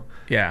video.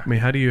 Yeah. I mean,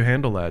 how do you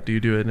handle that? Do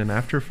you do it in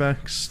After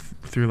Effects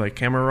through like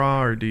Camera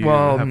Raw, or do you?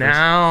 Well,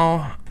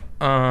 now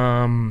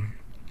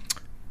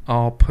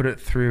I'll put it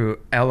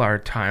through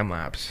LR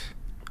Timelapse.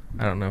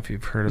 I don't know if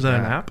you've heard of that. Is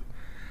that an app?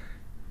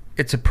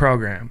 It's a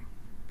program,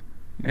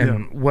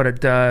 and what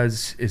it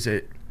does is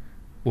it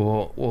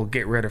will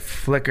get rid of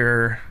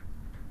flicker,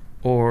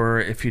 or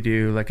if you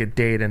do like a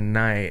day to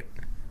night,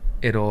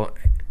 you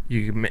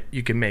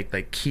can make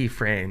like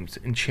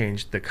keyframes and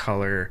change the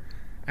color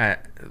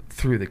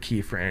through the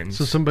keyframes.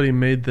 So somebody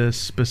made this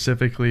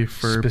specifically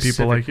for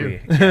people like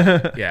you.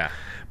 Yeah.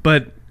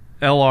 But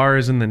LR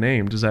is in the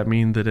name. Does that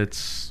mean that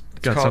it's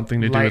got something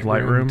to do with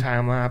Lightroom?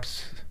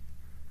 Timelapse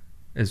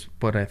is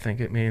what I think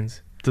it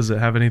means. Does it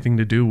have anything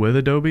to do with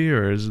Adobe,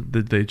 or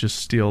did they just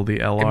steal the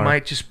LR? It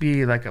might just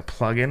be like a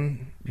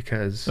plugin,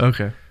 because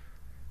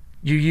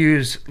You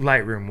use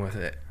Lightroom with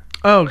it.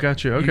 Oh,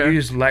 got you. Okay. You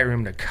use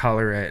Lightroom to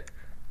color it.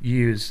 You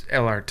use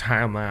LR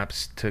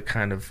time-lapse to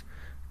kind of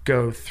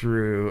go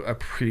through a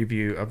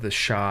preview of the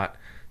shot,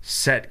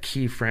 set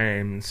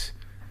keyframes,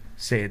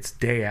 say it's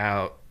day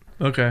out.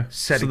 Okay.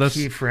 Set a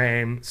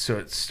keyframe so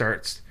it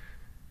starts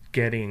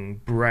getting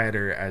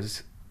brighter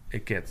as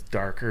it gets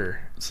darker.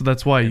 So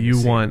that's why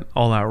you want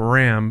all that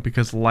RAM,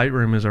 because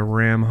Lightroom is a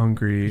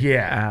RAM-hungry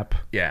app.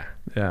 Yeah.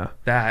 Yeah.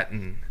 That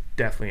and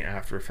definitely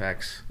After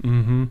Effects.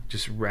 Mm-hmm.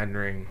 Just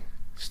rendering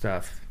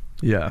stuff.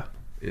 Yeah.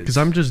 Because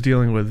I'm just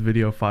dealing with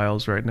video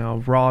files right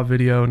now. Raw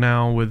video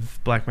now with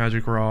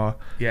Blackmagic Raw.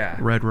 Yeah.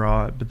 Red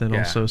Raw, but then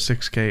also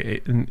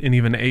 6K and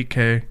even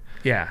 8K.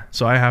 Yeah.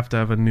 So I have to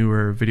have a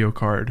newer video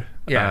card.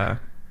 Yeah.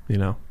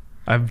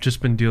 I've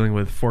just been dealing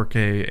with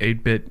 4K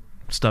 8-bit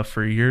stuff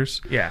for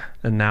years. Yeah.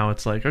 And now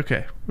it's like,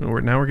 okay,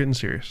 we're getting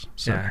serious.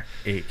 So, yeah.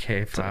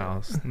 8K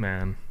files,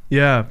 man.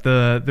 Yeah.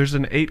 There's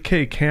an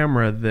 8K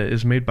camera that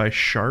is made by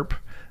Sharp.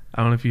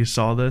 I don't know if you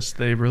saw this.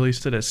 They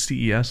released it at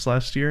CES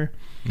last year.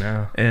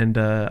 No. And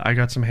I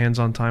got some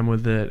hands-on time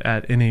with it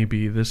at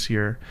NAB this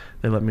year.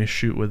 They let me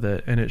shoot with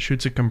it, and it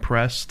shoots a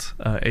compressed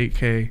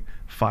 8K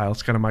file.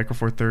 It's got a Micro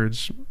Four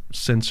Thirds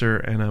sensor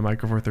and a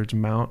Micro Four Thirds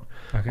mount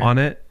on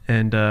it,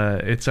 and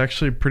it's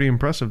actually pretty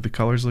impressive. The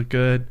colors look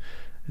good.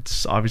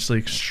 It's obviously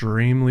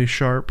extremely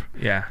sharp.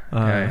 Yeah.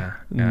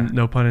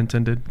 No pun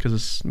intended, because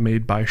it's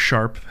made by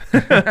Sharp.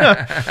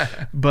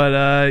 But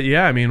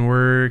I mean,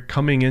 we're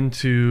coming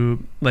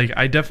into, like,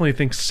 I definitely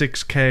think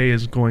 6K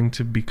is going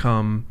to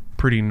become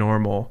pretty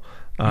normal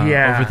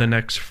over the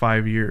next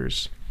 5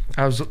 years.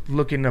 I was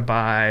looking to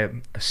buy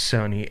a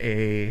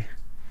Sony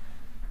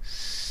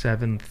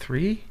A7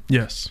 III.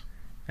 Yes.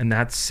 And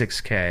that's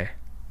 6K.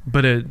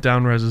 But it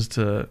down-reses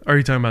to... Are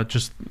you talking about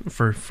just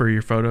for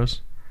your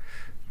photos?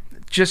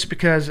 Just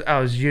because I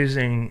was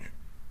using,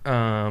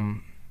 I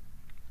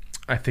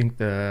think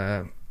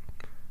the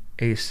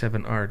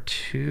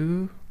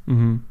A7R2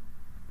 and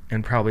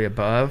probably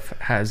above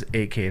has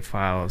 8K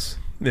files.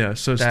 Yeah,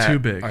 so it's too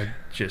big.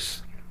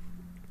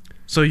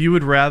 So you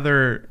would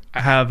rather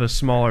have a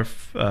smaller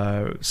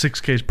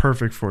 6K is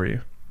perfect for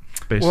you,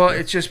 basically. Well,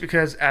 it's just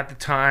because at the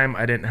time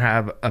I didn't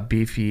have a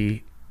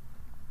beefy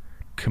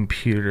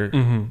computer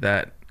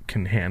that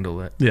can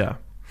handle it. Yeah,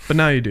 but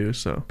now you do.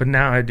 So, but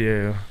now I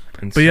do.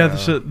 And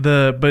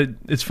but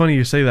it's funny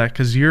you say that,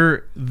 because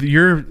your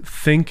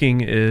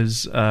thinking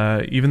is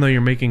even though you're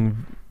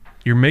making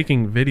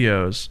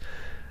videos,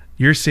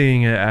 you're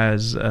seeing it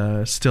as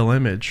a still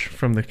image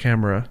from the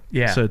camera.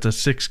 Yeah. So it's a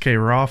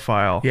 6K RAW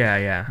file. Yeah,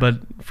 yeah. But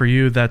for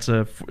you, that's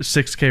a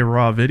 6K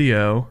RAW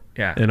video.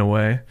 Yeah. In a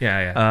way.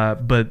 Yeah, yeah.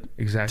 But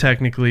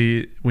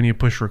technically, when you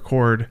push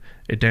record,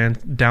 it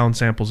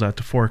downsamples that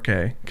to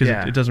 4K, because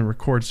it doesn't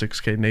record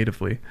 6K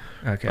natively.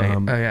 Okay.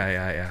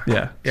 Yeah.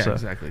 Yeah. So,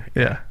 exactly.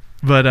 Yeah.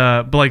 But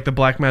like the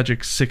Blackmagic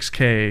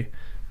 6K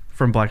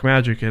from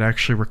Blackmagic, it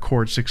actually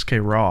records 6K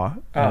RAW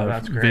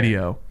that's great.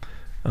 video.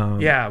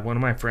 Yeah, one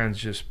of my friends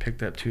just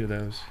picked up 2 of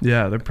those.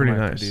 Yeah, they're pretty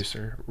nice.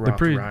 Producer, they're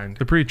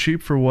pretty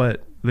cheap for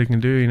what they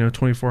can do.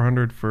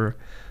 $2,400 for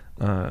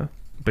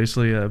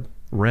basically a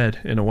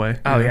red in a way.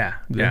 Oh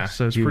yeah.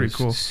 So it's pretty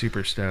cool.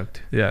 Super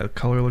stoked. Yeah, the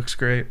color looks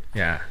great.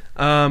 Yeah.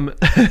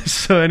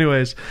 So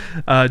anyways,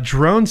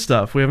 drone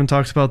stuff. We haven't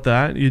talked about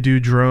that. You do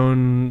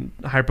drone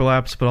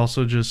hyperlapse, but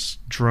also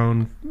just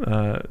drone,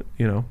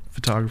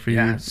 photography.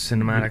 Yeah,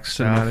 cinematics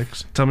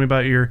stuff. Tell me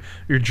about your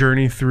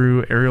journey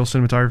through aerial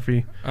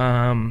cinematography.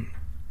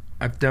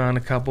 I've done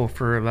a couple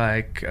for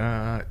like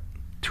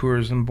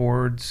tourism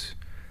boards.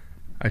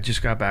 I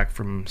just got back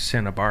from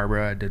Santa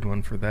Barbara. I did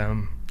one for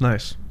them.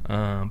 Nice.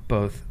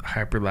 Both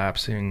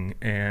hyperlapsing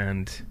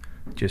and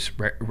just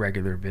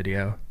regular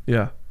video.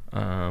 Yeah.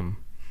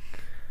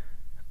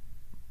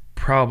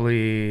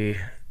 Probably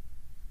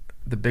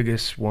the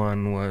biggest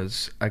one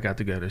was I got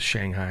to go to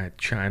Shanghai,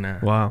 China.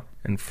 Wow.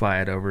 And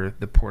fly it over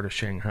the port of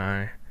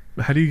Shanghai.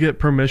 How do you get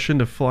permission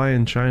to fly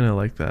in China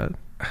like that?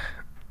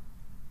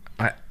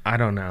 I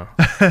don't know.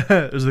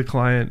 It was the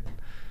client.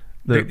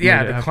 The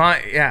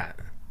client. Yeah.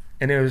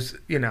 And it was,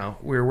 we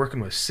were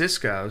working with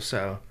Cisco,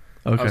 so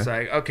I was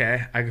like,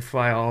 okay, I can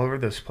fly all over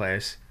this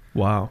place.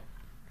 Wow.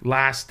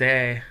 Last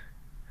day,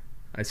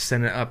 I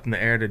sent it up in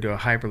the air to do a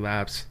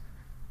hyperlapse.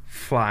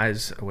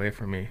 Flies away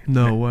from me.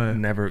 No way.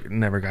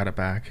 Never got it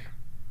back.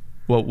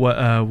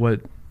 What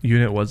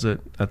unit was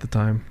it at the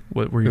time?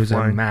 What were you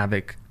flying? It was a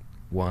Mavic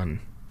 1.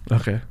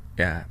 Okay.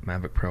 Yeah,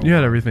 Mavic Pro. You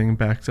had everything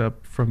backed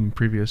up from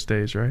previous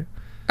days, right?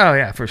 Oh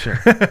yeah, for sure.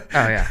 Oh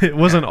yeah. It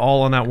wasn't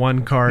all on that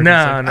one card.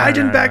 No, I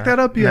didn't back that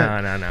up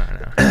yet. No.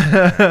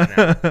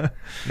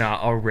 No,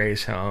 I'll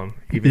race home.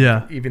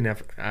 Even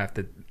if I have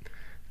to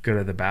go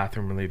to the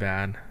bathroom really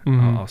bad,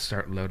 I'll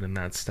start loading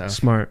that stuff.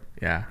 Smart.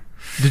 Yeah.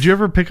 Did you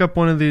ever pick up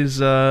one of these,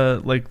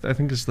 like, I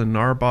think it's the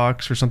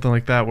Narbox or something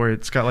like that, where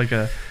it's got like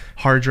a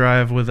hard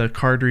drive with a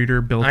card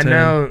reader built in? I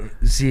know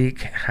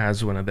Zeke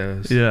has one of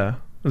those. Yeah.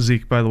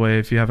 Zeke, by the way,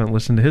 if you haven't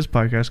listened to his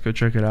podcast, go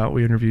check it out.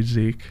 We interviewed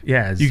Zeke.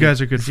 Yeah. You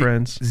guys are good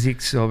friends. Zeke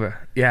Silva.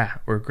 Yeah,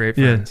 we're great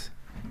friends.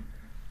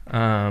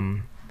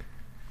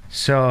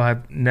 So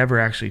I've never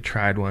actually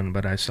tried one,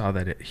 but I saw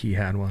that he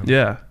had one.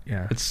 Yeah.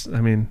 Yeah. I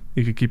mean,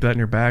 you could keep that in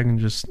your bag and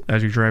just,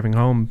 as you're driving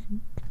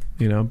home,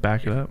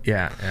 back it up.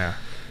 Yeah. Yeah.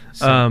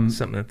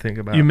 Something to think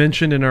about. You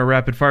mentioned in our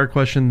rapid fire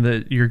question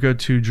that your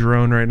go-to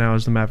drone right now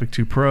is the Mavic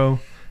 2 Pro.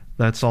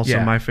 That's also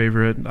my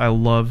favorite. I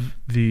love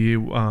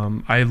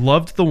I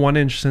loved the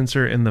 1-inch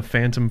sensor in the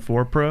Phantom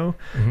 4 Pro,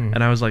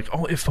 and I was like,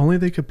 oh, if only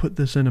they could put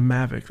this in a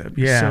Mavic, that'd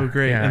be so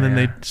great. Yeah, and then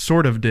they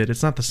sort of did.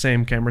 It's not the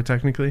same camera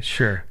technically,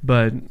 sure,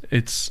 but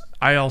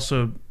I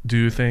also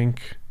do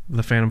think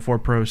the Phantom 4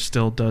 Pro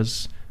still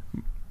does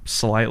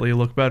slightly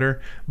look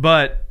better,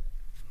 but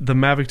the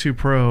Mavic 2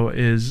 Pro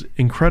is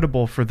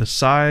incredible for the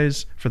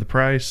size, for the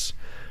price.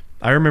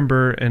 I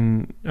remember,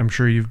 and I'm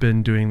sure you've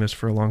been doing this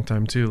for a long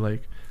time too,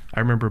 like I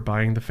remember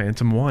buying the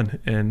Phantom 1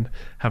 and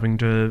having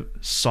to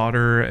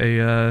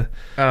solder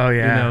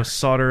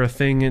solder a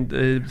thing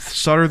and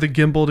solder the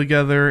gimbal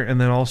together, and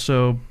then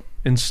also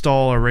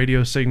install a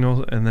radio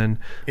signal, and then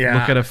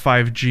look at a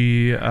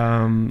 5G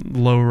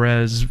low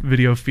res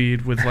video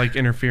feed with like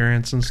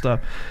interference and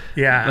stuff.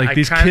 Yeah, like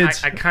these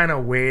kids. I kind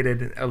of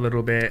waited a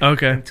little bit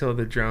until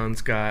the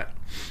drones got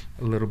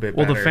a little bit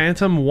better. Well, the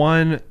Phantom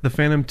 1, the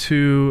Phantom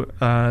 2,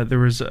 there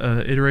was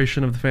an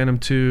iteration of the Phantom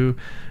 2.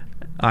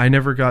 I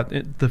never got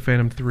the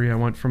Phantom 3. I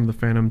went from the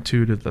Phantom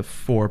 2 to the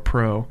 4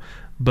 Pro.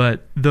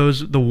 But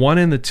the 1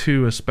 and the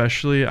 2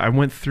 especially, I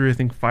went through, I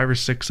think, 5 or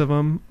 6 of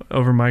them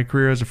over my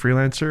career as a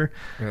freelancer.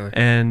 Really?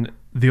 And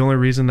the only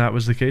reason that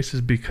was the case is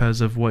because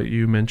of what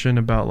you mentioned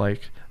about,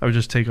 like, I would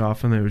just take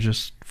off and they would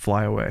just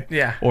fly away.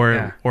 Yeah.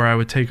 Or I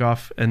would take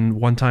off, and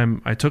one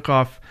time I took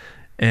off,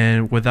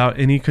 and without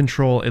any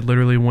control, it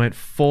literally went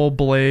full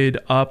blade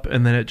up,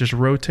 and then it just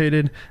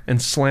rotated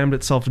and slammed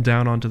itself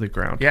down onto the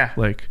ground. Yeah.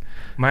 Like,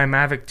 my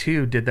Mavic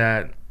 2 did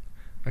that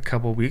a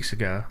couple weeks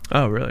ago.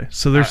 Oh, really?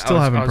 So they're still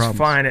having problems. I was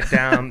flying it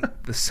down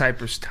the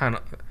Cypress Tunnel.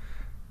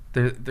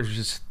 There's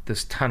just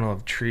this tunnel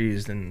of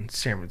trees in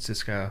San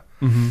Francisco.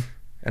 Mm-hmm.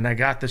 And I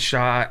got the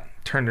shot,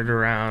 turned it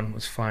around,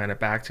 was flying it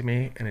back to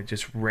me, and it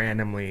just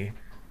randomly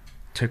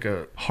took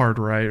a hard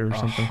right or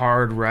something.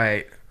 Hard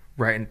right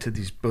into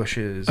these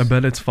bushes. I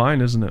bet it's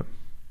fine, isn't it?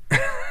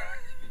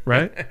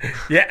 Right?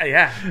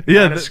 Yeah.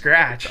 Not a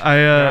scratch.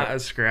 Not a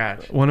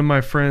scratch. One of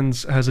my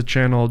friends has a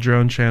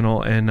drone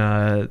channel,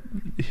 and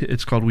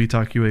it's called We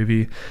Talk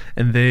UAV,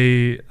 and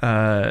they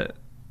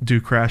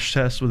do crash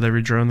tests with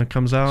every drone that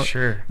comes out.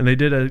 Sure. And they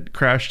did a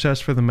crash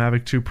test for the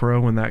Mavic 2 Pro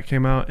when that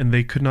came out, and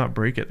they could not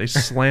break it. They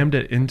slammed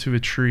it into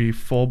a tree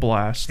full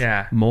blast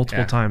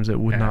multiple times. It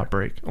would not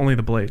break. Only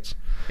the blades.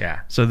 Yeah.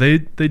 So they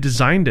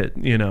designed it,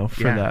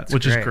 for that,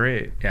 which is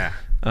great. Yeah.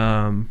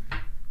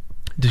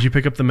 Did you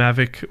pick up the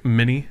Mavic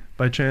Mini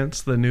by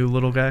chance, the new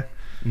little guy?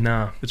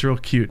 No. It's real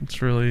cute.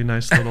 It's really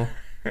nice little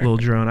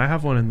drone. I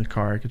have one in the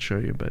car I could show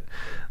you, but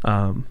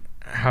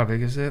how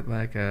big is it?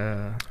 Like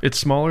it's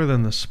smaller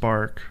than the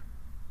Spark.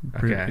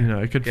 Okay.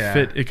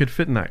 It could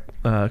fit in that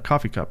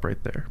coffee cup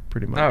right there,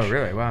 pretty much. Oh,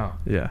 really? Wow.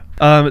 Yeah.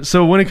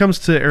 So when it comes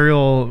to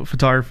aerial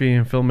photography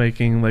and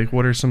filmmaking, like,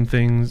 what are some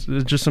things,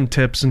 just some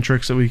tips and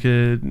tricks that we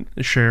could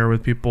share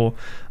with people?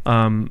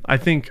 I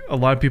think a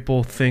lot of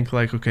people think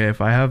like, okay, if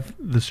I have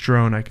this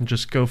drone, I can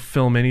just go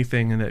film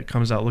anything and it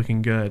comes out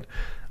looking good.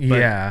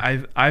 But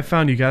I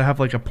found you gotta have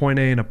like a point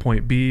A and a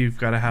point B. You've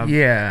got to have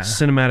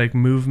cinematic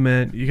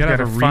movement. You gotta have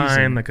a reason.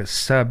 Find like a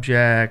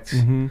subject,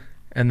 and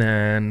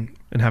then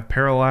have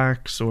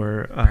parallax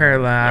or a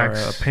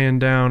pan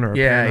down or a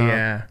pan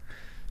up.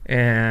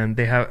 And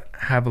they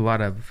have a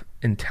lot of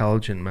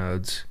intelligent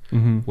modes,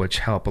 which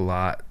help a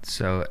lot.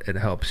 So it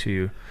helps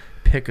you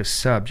pick a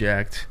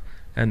subject,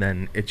 and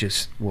then it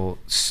just will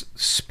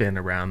spin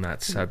around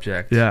that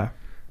subject. Yeah,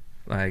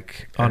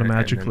 like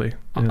automatically.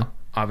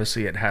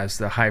 Obviously, it has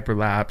the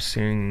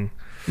hyperlapsing.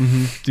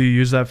 Do you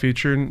use that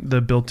feature,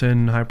 the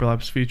built-in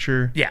hyperlapse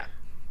feature? Yeah.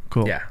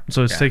 Cool. Yeah.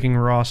 So it's taking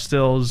raw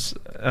stills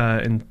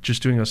and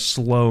just doing a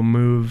slow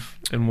move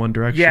in one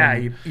direction.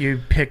 Yeah, you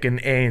pick an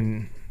A,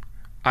 and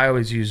I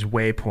always use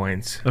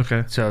waypoints.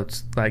 Okay. So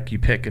it's like you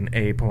pick an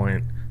A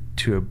point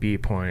to a B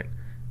point,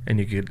 and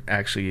you could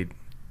actually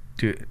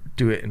do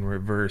it in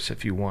reverse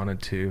if you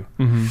wanted to.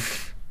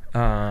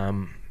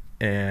 And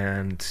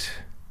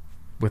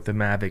with the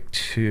Mavic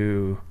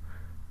 2,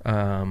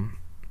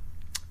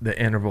 the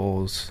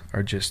intervals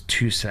are just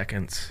 2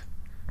 seconds,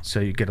 so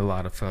you get a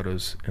lot of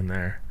photos in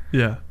there.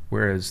 Yeah.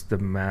 Whereas the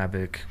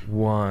Mavic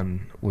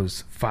 1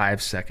 was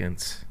 5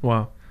 seconds.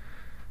 Wow.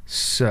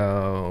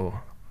 So,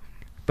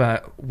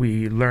 but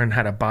we learned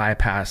how to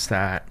bypass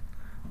that,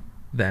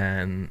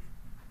 then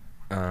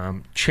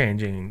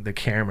changing the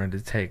camera to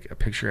take a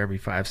picture every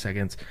 5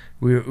 seconds.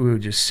 We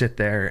would just sit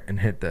there and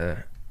hit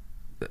the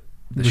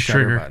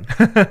shutter button.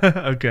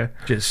 Okay.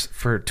 Just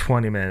for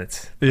 20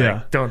 minutes. Yeah.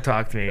 Like, don't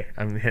talk to me.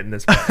 I'm hitting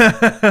this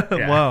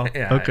button. Wow.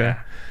 Yeah, okay. Yeah.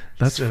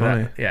 That's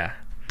funny. Yeah,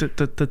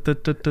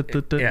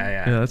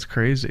 that's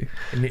crazy.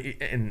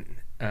 And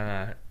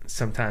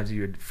sometimes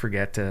you would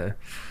forget to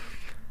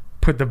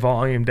put the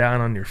volume down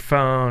on your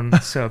phone.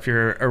 So if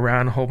you're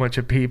around a whole bunch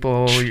of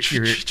people,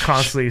 you're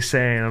constantly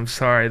saying, "I'm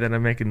sorry that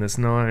I'm making this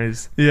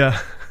noise."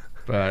 Yeah.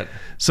 But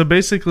so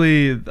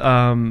basically,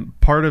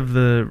 part of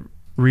the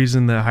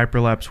reason that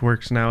hyperlapse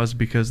works now is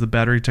because the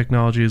battery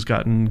technology has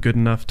gotten good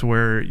enough to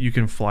where you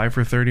can fly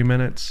for 30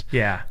 minutes.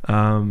 Yeah.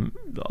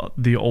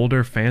 The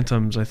older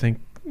Phantoms, I think,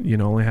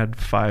 only had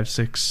 5,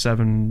 6,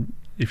 7,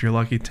 if you're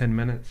lucky, 10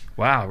 minutes.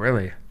 Wow,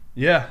 really?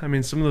 Yeah, I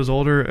mean, some of those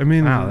older,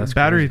 that's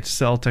battery crazy.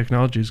 Cell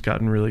technology has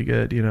gotten really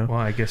good, Well,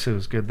 I guess it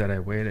was good that I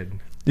waited.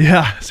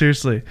 Yeah,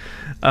 seriously.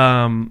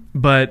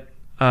 But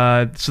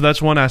so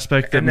that's one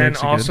aspect that and makes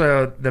it then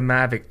also good. The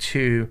Mavic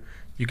 2,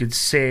 you could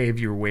save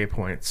your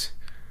waypoints.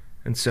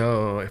 And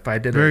so if I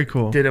did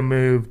a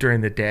move during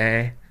the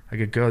day, I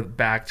could go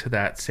back to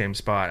that same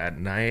spot at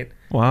night.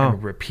 Wow.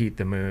 And repeat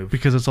the move.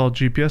 Because it's all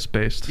GPS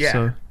based. Yeah.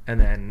 So.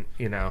 And then,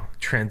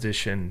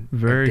 transition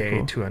a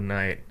day to a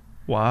night.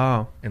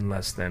 Wow. In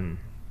less than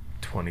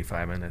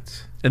 25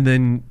 minutes. And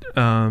then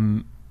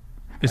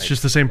it's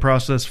just the same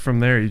process from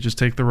there. You just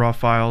take the raw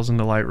files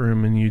into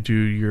Lightroom and you do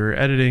your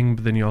editing,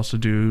 but then you also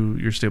do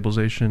your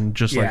stabilization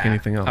just like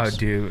anything else. I would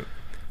do,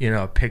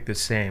 pick the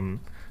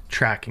same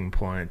tracking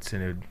points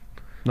and it would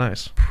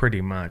nice.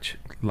 Pretty much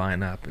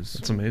line up as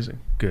That's amazing.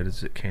 Good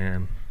as it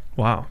can.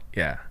 Wow.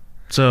 Yeah.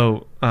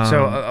 So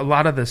a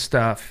lot of the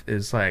stuff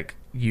is like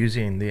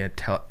using the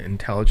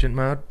intelligent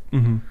mode,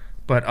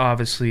 but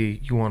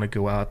obviously you want to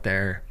go out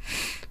there,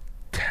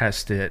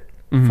 test it,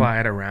 fly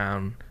it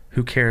around.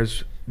 Who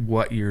cares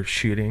what you're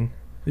shooting?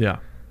 Yeah.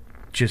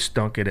 Just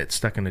don't get it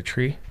stuck in a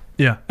tree.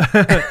 Yeah.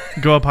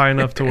 Go up high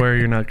enough to where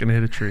you're not going to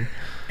hit a tree.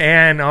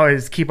 And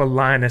always keep a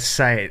line of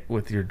sight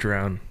with your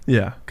drone.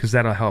 Yeah. Because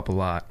that'll help a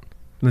lot.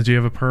 Do you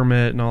have a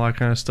permit and all that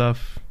kind of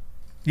stuff?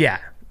 Yeah.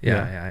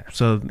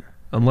 So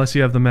unless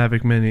you have the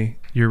Mavic Mini,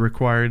 you're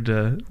required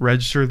to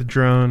register the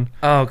drone.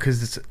 Oh,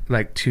 because it's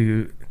like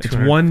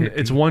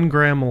It's 1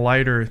 gram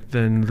lighter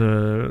than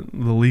the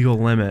legal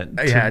limit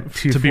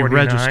to be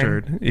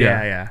registered.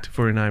 Yeah.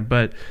 249.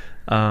 But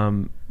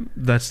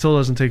that still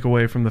doesn't take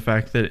away from the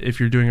fact that if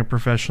you're doing a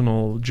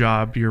professional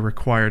job, you're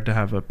required to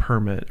have a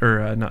permit or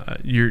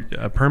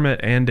a permit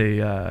and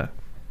a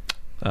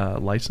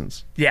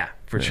license. Yeah,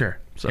 for sure.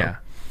 So yeah.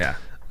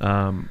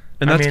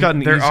 And that's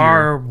gotten there easier. There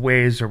are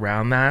ways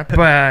around that,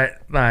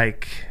 but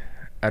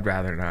I'd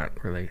rather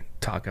not really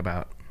talk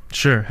about.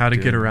 Sure, how to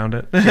get around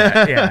it.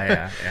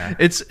 Yeah.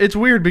 It's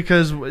weird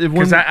because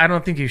I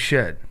don't think you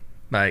should.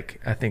 I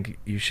think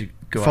you should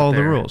go follow out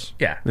there the rules.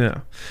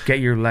 Yeah. Get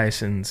your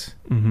license.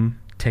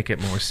 Take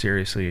it more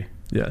seriously.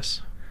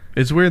 Yes.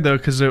 It's weird though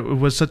because it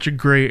was such a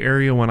gray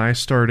area when I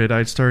started.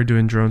 I started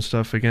doing drone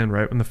stuff again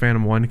right when the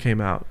Phantom 1 came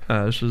out.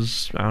 This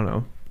was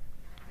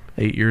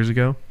 8 years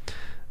ago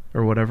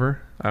or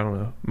whatever. I don't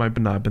know. Might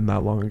not have been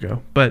that long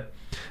ago. But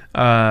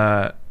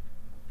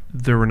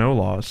there were no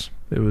laws.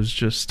 It was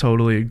just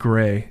totally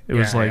gray. It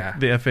was like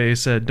the FAA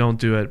said don't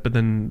do it, but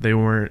then they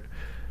weren't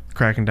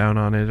cracking down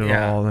on it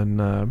at all,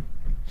 and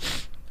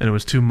it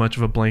was too much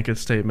of a blanket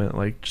statement,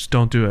 like just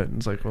don't do it. And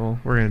it's like, well,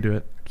 we're gonna do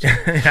it. So.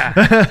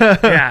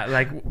 Yeah.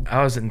 Like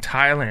I was in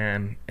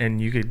Thailand, and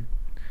you could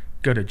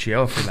go to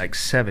jail for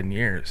 7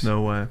 years.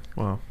 No way.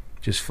 Wow.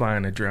 Just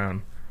flying a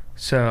drone.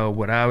 So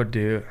what I would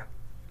do,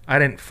 I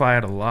didn't fly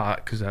it a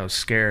lot because I was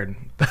scared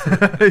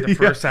the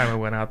first time I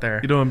went out there.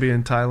 You don't want to be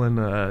in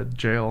Thailand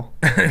jail.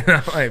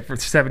 For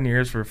 7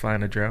 years for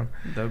flying a drone.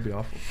 That would be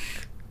awful.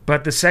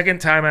 But the second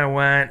time I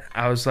went,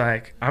 I was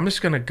like, I'm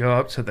just going to go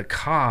up to the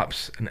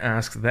cops and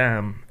ask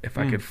them if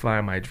I could fly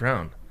my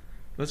drone.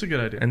 That's a good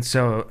idea. And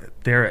so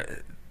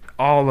they're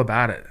all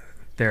about it.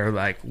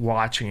 They're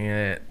watching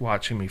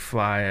me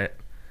fly it.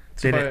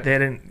 They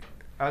didn't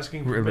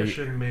asking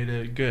permission made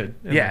it good.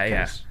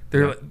 Yeah.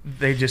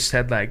 They just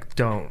said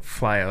don't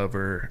fly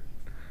over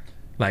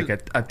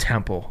a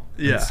temple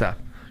and stuff.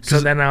 So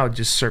then I would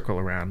just circle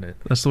around it.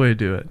 That's the way to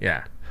do it.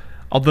 Yeah.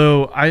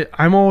 Although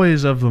I'm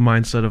always of the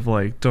mindset of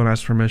don't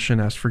ask permission,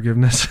 ask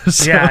forgiveness.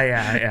 So,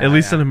 at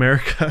least in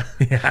America.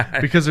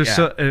 Because there's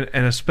so,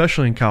 and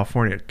especially in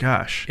California,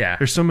 gosh,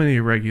 there's so many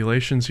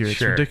regulations here. It's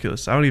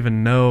ridiculous. I don't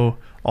even know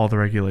all the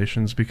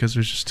regulations because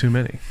there's just too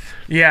many.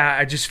 Yeah,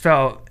 I just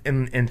felt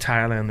in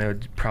Thailand they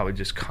would probably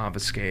just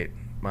confiscate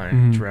my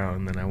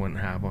drone, then I wouldn't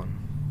have one.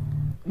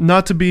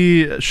 Not to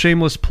be a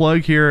shameless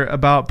plug here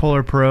about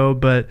Polar Pro,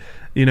 but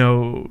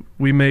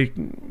we make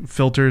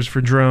filters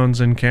for drones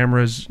and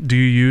cameras. Do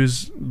you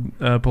use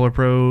Polar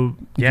Pro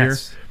gear?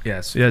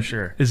 Yes, for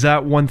sure. Is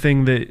that one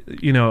thing that,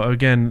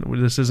 again,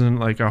 this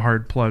isn't a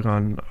hard plug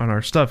on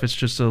our stuff. It's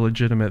just a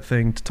legitimate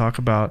thing to talk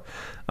about.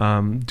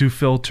 Do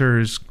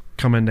filters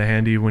come into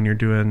handy when you're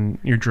doing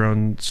your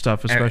drone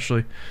stuff,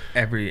 especially?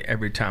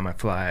 Every time I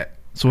fly it.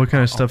 So what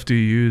kind of stuff do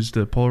you use?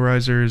 The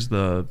polarizers,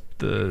 the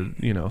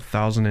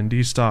 1000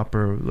 ND stop,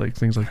 or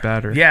things like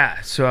that? Or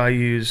so I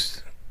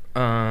used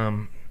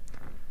I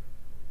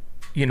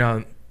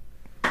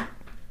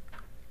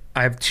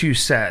have two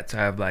sets.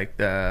 I have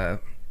the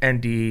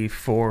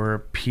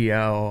ND4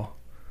 PL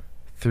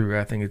through,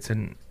 I think it's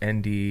an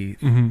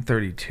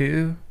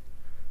ND32. I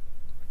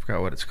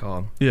forgot what it's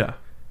called. Yeah.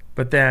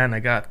 But then I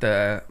got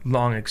the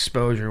long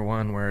exposure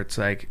one where it's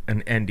an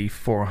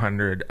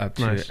ND400 up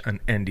to an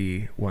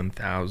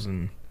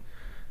ND1000.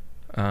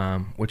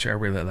 which I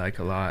really like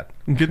a lot.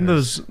 Getting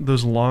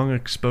those long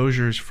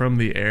exposures from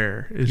the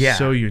air is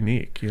so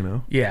unique, you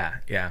know?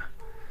 Yeah.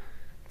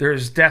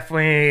 There's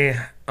definitely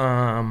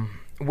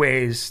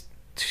ways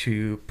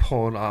to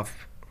pull it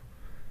off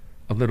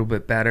a little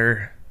bit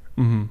better.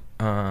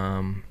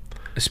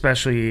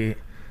 Especially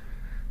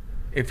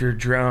if your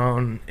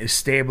drone is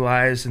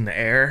stabilized in the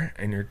air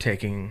and you're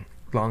taking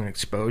long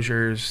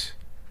exposures.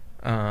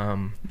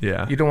 You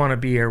don't want to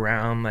be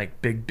around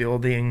like big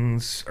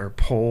buildings or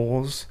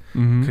poles,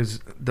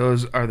 because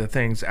those are the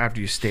things after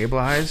you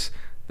stabilize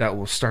that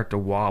will start to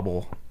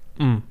wobble.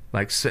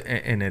 Like,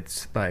 and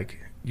it's like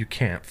you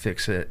can't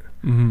fix it.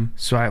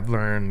 So I've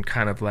learned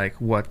kind of like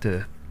what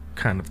to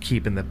kind of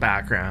keep in the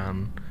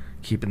background,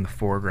 keep in the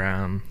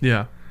foreground.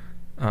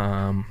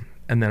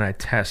 And then I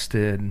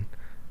tested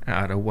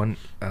out a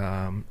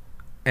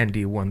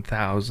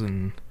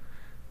ND1000,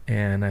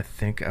 and I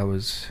think I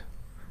was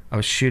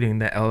shooting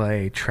the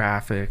LA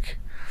traffic,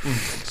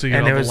 so you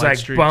and it was like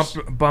streaks.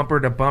 bumper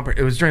to bumper.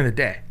 It was during the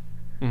day,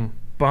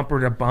 bumper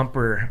to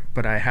bumper,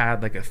 but I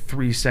had like a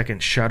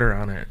 3-second shutter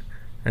on it,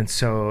 and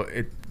so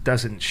it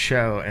doesn't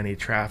show any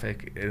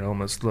traffic. It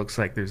almost looks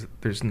like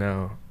there's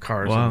no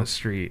cars on the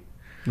street.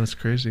 That's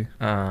crazy.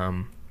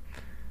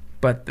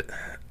 But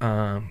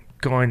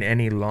going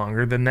any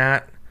longer than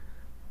that,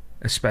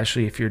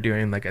 especially if you're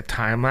doing like a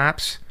time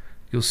lapse,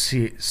 you'll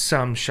see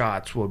some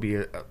shots will be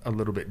a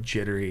little bit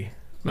jittery.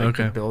 Like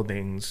the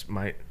buildings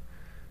might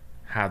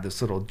have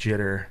this little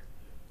jitter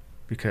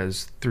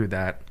because through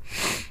that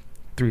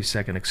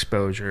 3-second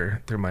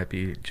exposure, there might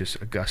be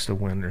just a gust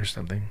of wind or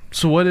something.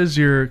 So what is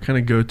your kind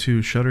of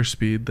go-to shutter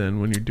speed then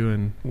when you're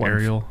doing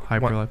aerial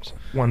hyperlapse?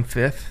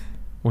 1/5.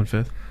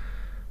 1/5?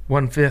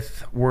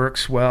 1/5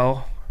 works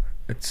well.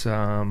 It's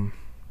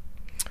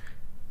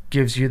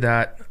gives you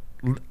that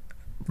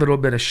little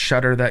bit of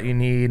shutter that you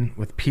need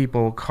with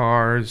people,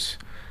 cars.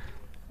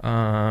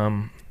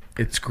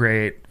 It's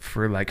great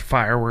for like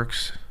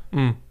fireworks.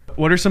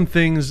 What are some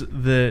things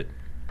that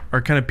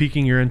are kind of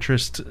piquing your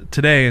interest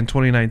today in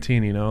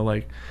 2019? You know,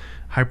 like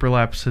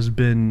hyperlapse has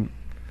been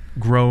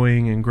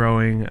growing and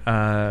growing.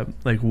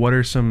 Like, what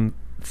are some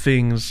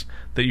things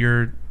that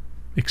you're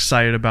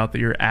excited about that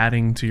you're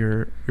adding to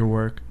your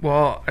work?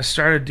 Well, I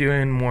started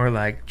doing more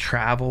like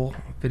travel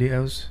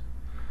videos.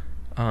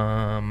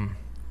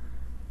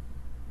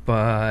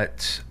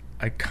 But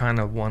I kind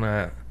of want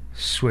to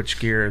switch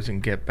gears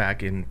and get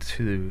back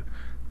into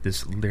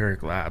this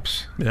lyric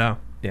lapse. Yeah.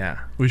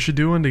 We should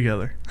do one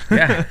together.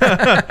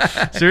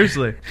 Yeah.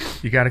 Seriously.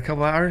 You got a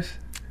couple hours?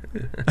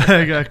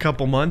 I got a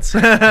couple months.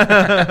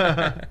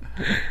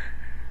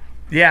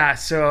 Yeah,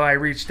 so I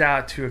reached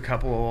out to a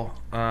couple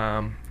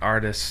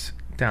artists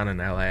down in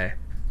LA,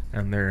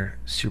 and they're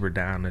super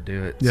down to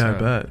do it. Yeah, so, I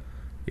bet.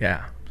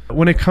 Yeah.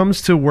 When it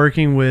comes to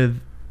working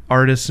with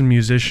artists and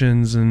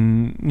musicians,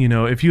 and you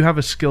know, if you have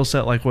a skill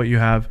set like what you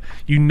have,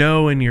 you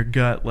know in your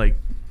gut, like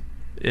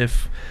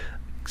if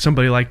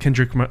somebody like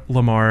Kendrick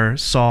Lamar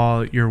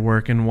saw your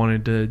work and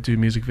wanted to do a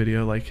music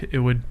video, like it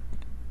would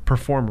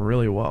perform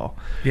really well.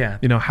 Yeah.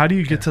 You know, how do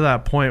you get to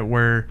that point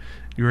where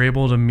you're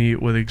able to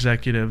meet with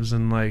executives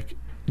and like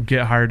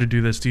get hired to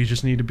do this? Do you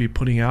just need to be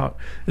putting out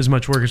as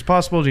much work as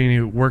possible? Do you need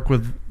to work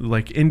with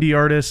like indie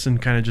artists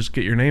and kind of just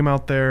get your name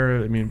out there?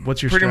 I mean,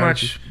 what's your strategy? Pretty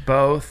much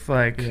both.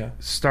 Like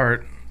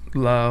start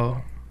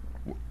low,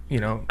 you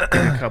know,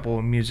 get a couple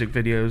of music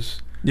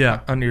videos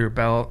under your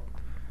belt,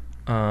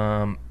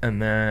 and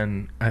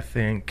then I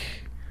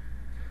think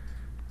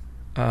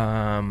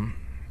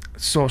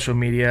social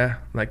media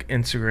like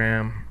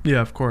Instagram,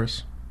 of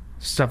course,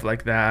 stuff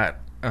like that.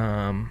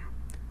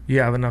 You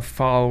have enough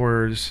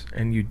followers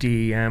and you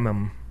DM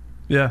them,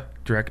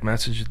 direct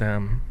message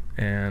them,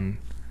 and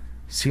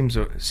seems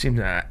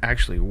to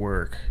actually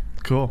work.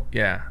 Cool.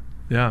 Yeah.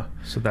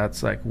 So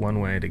that's like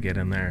one way to get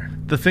in there.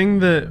 The thing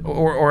that,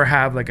 or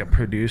have like a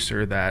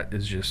producer that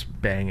is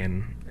just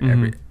banging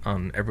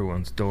on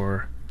everyone's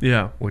door.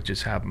 Which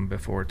has happened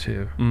before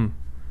too.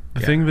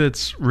 The thing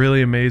that's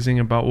really amazing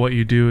about what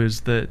you do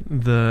is that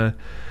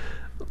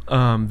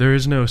there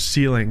is no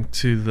ceiling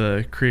to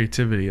the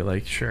creativity.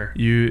 Like,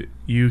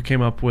 you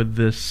came up with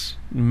this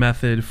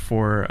method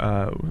for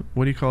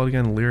what do you call it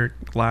again?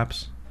 Lyric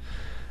lapse.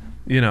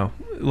 You know,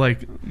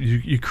 like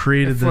you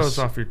created this. It flows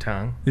off your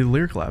tongue. The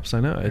lyric lapse. I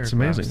know. It's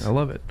amazing. Lapse. I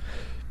love it.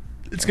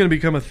 It's going to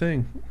become a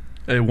thing.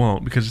 It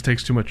won't, because it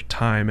takes too much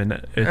time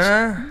and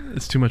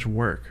it's too much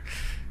work.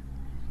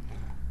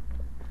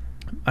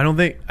 I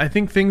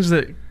think things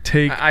that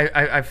take.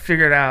 I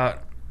figured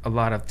out a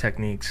lot of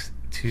techniques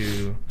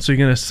to. So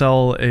you're gonna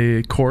sell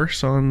a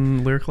course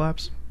on lyric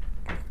lapse?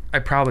 I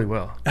probably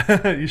will.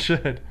 You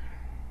should.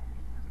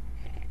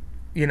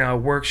 You know,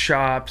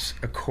 workshops,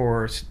 a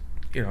course,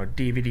 you know,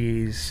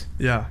 DVDs.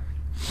 Yeah.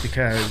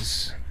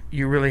 Because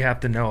you really have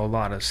to know a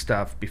lot of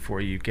stuff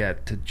before you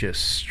get to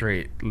just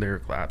straight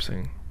lyric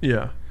lapsing.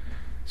 Yeah.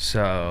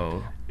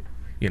 So,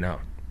 you know,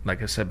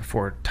 like I said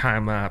before,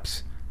 time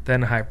lapse,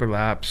 then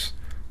hyperlapse.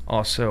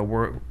 Also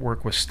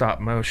work with stop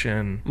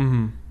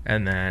motion,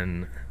 and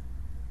then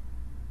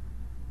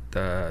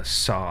the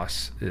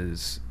sauce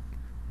is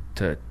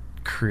to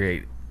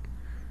create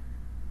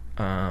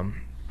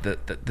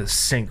the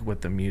sync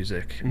with the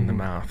music in the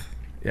mouth.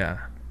 Yeah.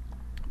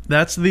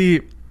 That's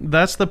the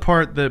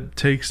part that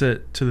takes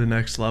it to the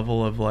next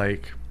level of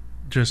like,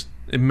 just,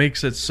 it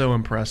makes it so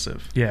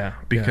impressive. Yeah.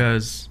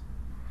 Because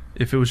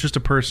if it was just a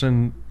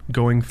person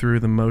going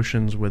through the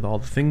motions with all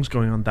the things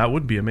going on, that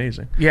would be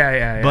amazing.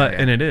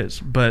 And it is.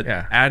 But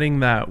adding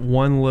that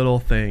one little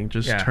thing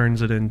just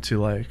turns it into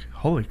like,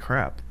 holy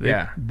crap.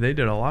 They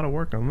did a lot of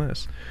work on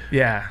this.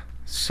 Yeah.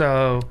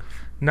 So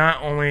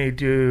not only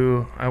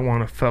do I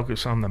want to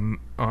focus on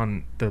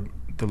the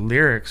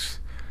lyrics,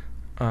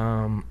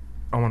 I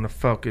want to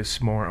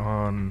focus more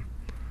on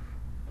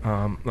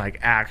like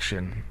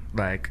action,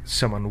 like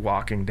someone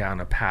walking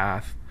down a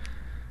path,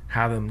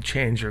 have them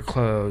change their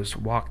clothes,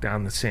 walk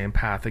down the same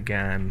path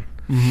again,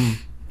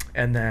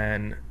 and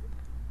then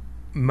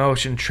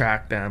motion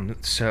track them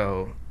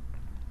so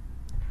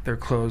their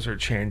clothes are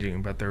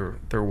changing, but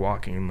they're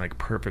walking like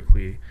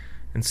perfectly,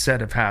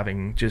 instead of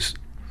having just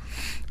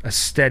a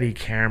steady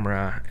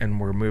camera and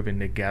we're moving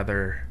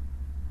together.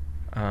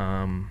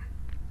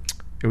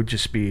 It would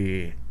just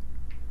be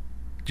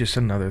just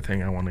another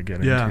thing I want to get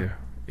into.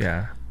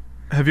 Yeah.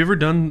 Have you ever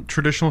done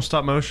traditional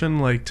stop motion,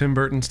 like Tim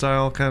Burton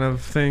style kind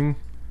of thing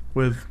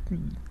with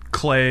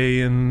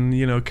clay and,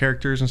 you know,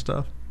 characters and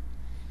stuff?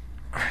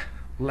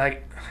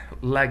 Like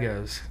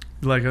Legos.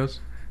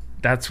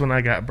 That's when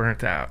I got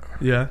burnt out.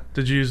 Yeah.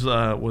 Did you use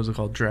what was it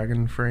called,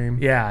 Dragon Frame?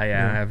 Yeah. I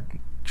have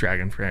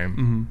Dragon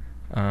Frame.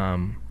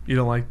 You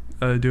don't like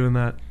doing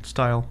that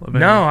style of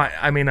anything? No,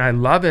 I mean I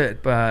love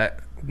it, but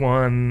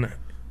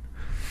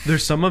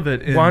there's some of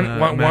it in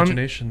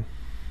imagination.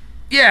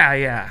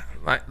 Yeah.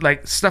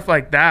 Like stuff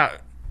like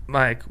that,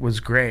 like, was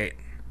great.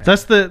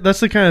 That's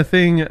the kind of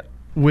thing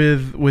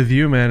with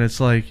you, man. It's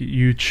like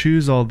you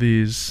choose all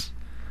these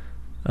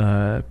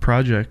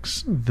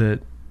projects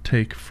that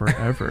take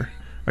forever.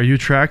 Are you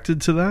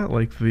attracted to that?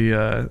 Like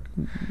the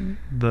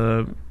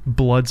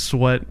blood,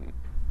 sweat,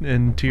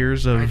 and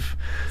tears of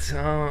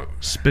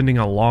spending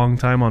a long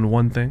time on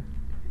one thing?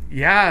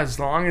 Yeah, as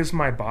long as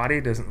my body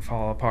doesn't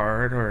fall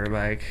apart or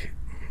like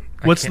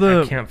I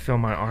can't feel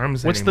my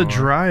arms What's anymore. The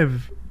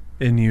drive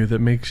in you that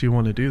makes you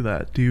want to do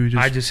that?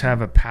 I just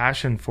have a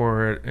passion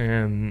for it,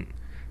 and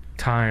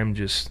time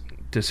just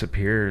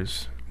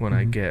disappears when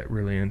I get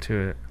really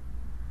into it.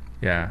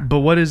 Yeah. But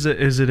what is it?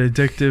 Is it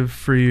addictive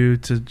for you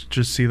to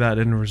just see that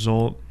end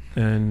result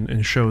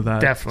and show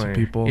that Definitely. To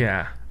people?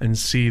 Yeah. And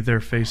see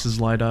their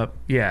faces light up?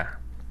 Yeah.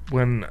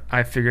 When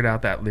I figured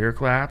out that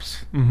lyric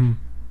lapse,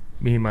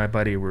 me and my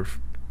buddy were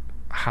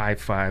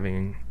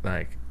high-fiving,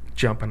 like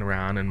jumping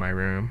around in my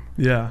room.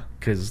 Yeah.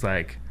 Because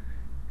like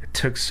it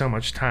took so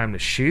much time to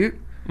shoot,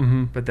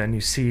 but then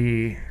you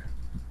see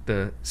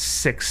the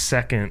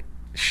 6-second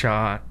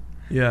shot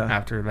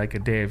after like a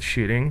day of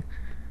shooting,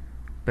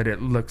 but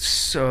it looked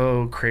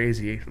so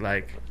crazy.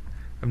 Like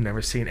I've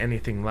never seen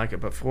anything like it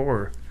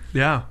before.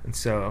 Yeah. And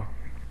so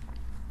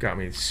got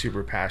me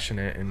super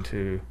passionate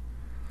into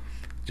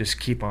just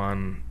keep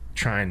on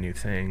trying new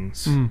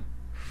things.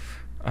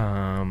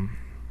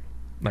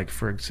 Like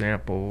for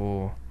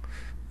example,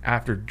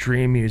 after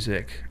Dream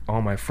Music,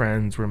 all my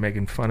friends were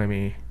making fun of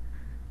me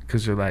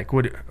because they're like,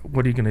 what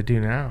are you gonna do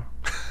now?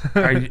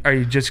 are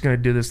you just gonna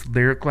do this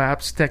lyric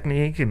lapse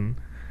technique? And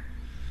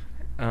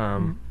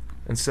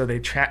so they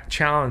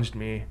challenged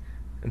me,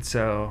 and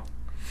so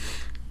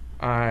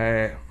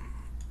I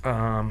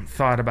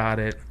thought about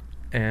it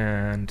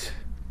and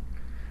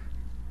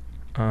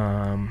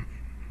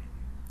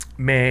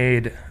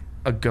made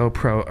a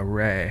GoPro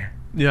array.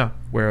 Yeah.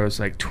 Where it was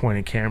like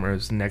 20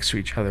 cameras next to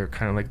each other,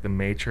 kind of like the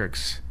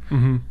Matrix.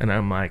 And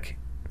I'm like,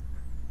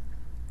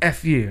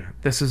 F you,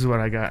 this is what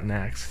I got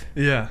next.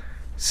 Yeah.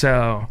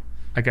 So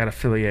I got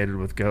affiliated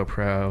with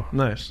GoPro.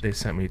 Nice. They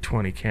sent me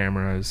 20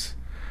 cameras.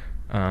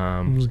 It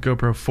was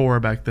GoPro 4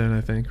 back then,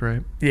 I think,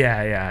 right?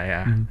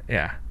 Yeah.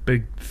 Yeah.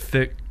 Big,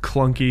 thick,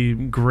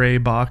 clunky, gray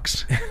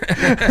box.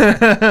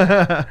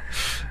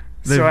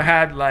 So I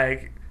had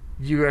like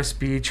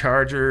USB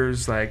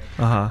chargers, like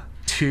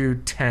 2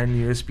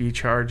 10 USB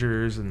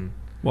chargers, and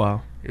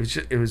wow,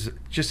 it was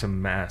just a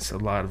mess. A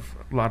lot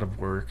of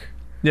work.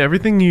 Yeah,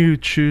 everything you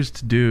choose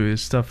to do is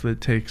stuff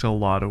that takes a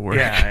lot of work.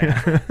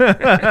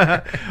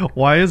 Yeah.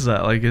 Why is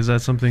that? Like, is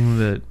that something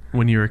that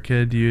when you were a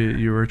kid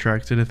you were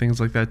attracted to things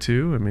like that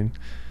too? I mean,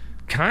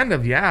 kind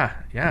of, yeah.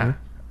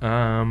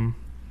 I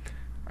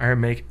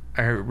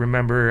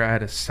remember I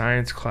had a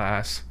science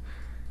class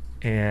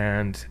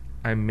and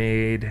I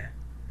made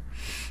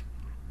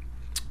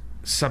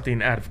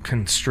something out of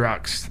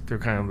constructs. They're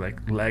kind of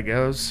like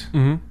Legos,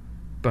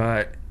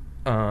 but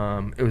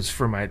it was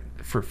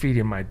for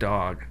feeding my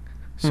dog.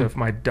 So if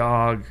my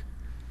dog,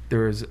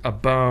 there was a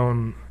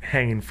bone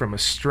hanging from a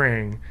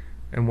string,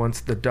 and once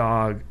the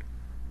dog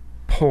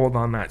pulled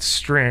on that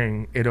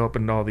string, it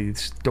opened all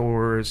these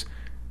doors,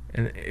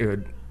 and it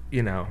would,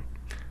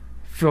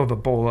 fill the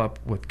bowl up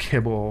with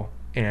kibble,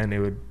 and it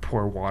would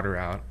pour water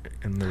out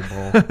in their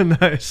bowl.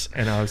 Nice.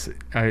 And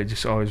I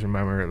just always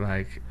remember,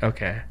 like,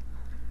 okay,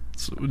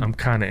 I'm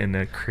kind of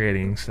into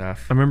creating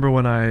stuff. I remember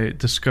when I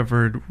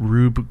discovered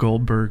Rube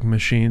Goldberg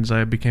machines,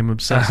 I became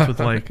obsessed with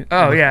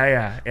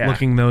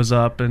looking those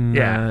up, and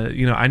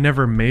I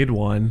never made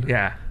one.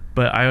 Yeah,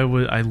 but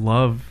I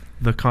love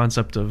the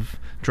concept of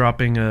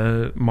dropping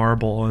a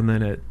marble and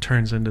then it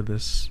turns into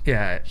this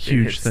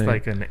huge thing. It's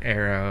like an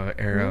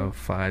arrow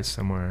flies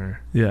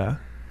somewhere. Yeah.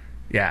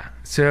 Yeah.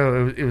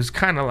 So it was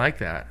kind of like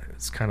that.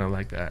 It's kind of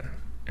like that.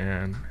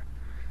 And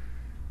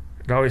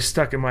it always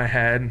stuck in my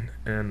head,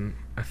 and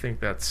I think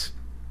that's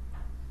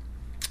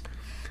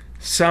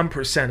some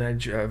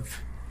percentage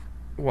of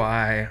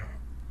why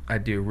I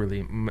do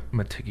really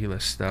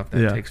meticulous stuff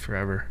that takes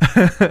forever.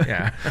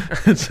 Yeah.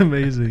 It's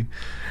amazing.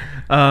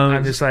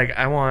 I'm just like,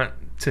 I want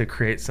to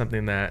create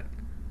something that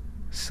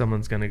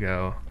someone's gonna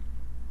go,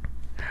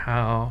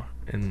 how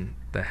in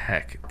the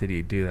heck did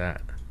he do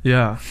that?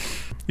 Yeah.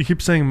 You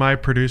keep saying my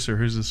producer.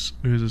 Who's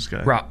this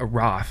guy?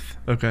 Roth.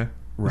 Okay.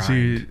 Is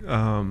he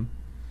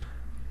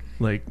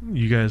like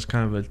you guys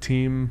kind of a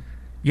team?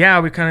 Yeah,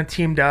 we kind of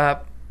teamed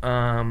up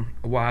a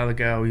while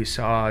ago. We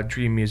saw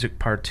Dream Music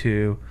Part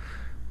 2,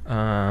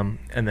 and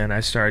then I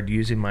started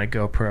using my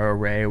GoPro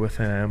Array with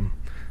him.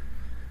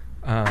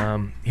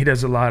 He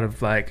does a lot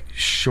of like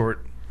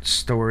short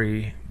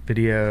story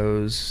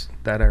videos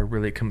that are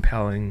really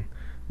compelling,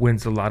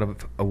 wins a lot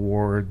of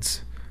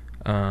awards.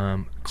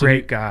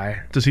 Great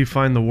guy. Does he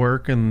find the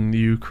work and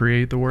you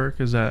create the work?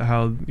 Is that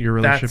how your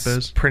relationship is?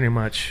 That's pretty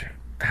much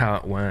how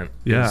it went.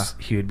 Yeah.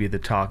 He would be the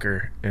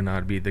talker and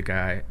I'd be the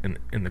guy in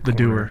the corner,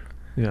 doer.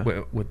 Yeah.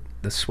 With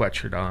the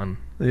sweatshirt on.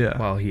 Yeah.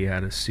 While he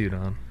had a suit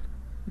on.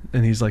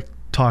 And he's like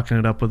talking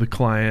it up with a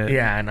client.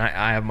 Yeah, and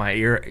I have my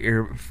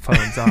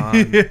earphones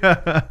on.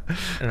 Yeah.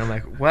 And I'm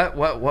like, what,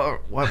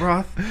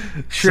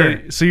 Roth?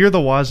 Sure. So you're the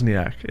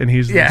Wozniak, and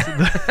he's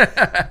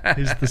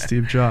he's the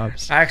Steve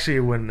Jobs. I actually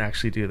wouldn't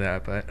actually do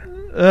that, but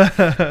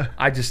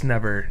I just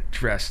never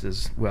dressed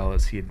as well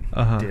as he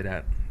did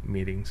at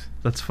meetings.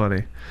 That's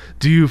funny.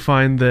 Do you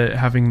find that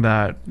having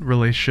that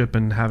relationship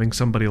and having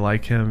somebody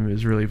like him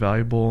is really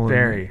valuable?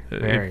 Very.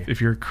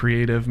 If you're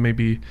creative,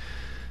 maybe...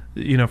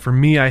 for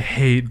me, I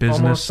hate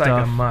business almost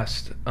stuff.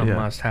 Almost like a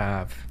must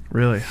have.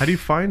 Really? How do you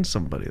find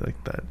somebody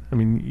like that? I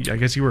mean, I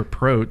guess you were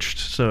approached,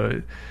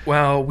 so...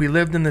 Well, we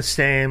lived in the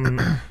same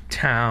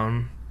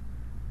town,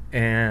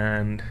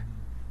 and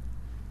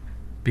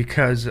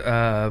because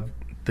of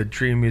the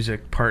Dream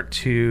Music Part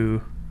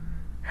 2,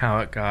 how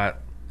it got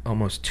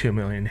almost 2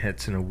 million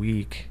hits in a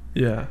week.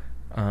 Yeah.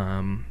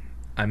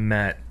 I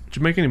met... Did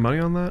you make any money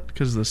on that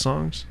because of the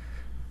songs?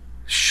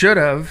 Should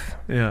have.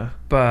 Yeah.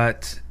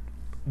 But...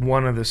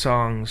 one of the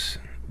songs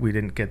we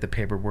didn't get the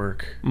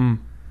paperwork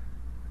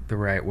the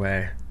right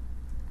way.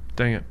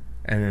 Dang it.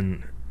 And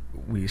then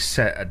we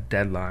set a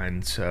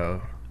deadline,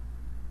 so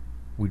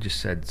we just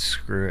said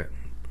screw it.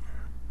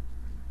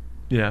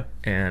 Yeah.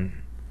 And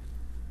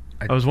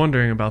I was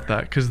wondering about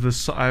that because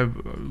those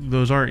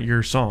aren't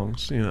your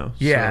songs,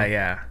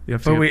 Yeah.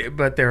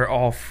 But they're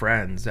all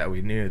friends that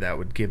we knew that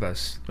would give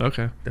us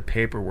the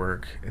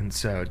paperwork, and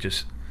so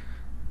just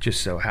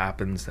so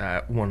happens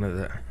that one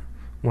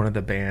of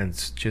the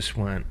bands just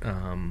went,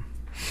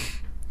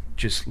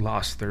 just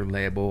lost their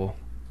label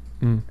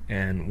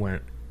and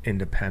went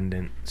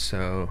independent.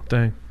 So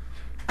dang,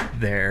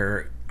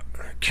 their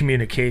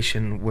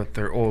communication with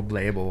their old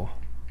label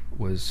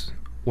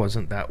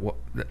wasn't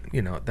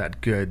that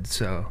good.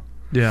 So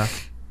yeah,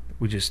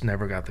 we just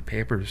never got the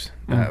papers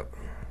that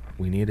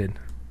we needed.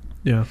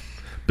 Yeah,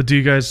 but do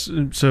you guys?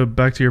 So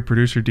back to your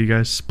producer. Do you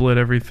guys split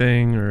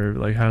everything, or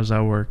like how does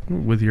that work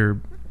with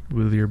your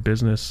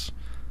business?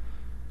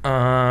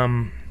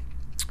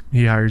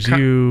 He hires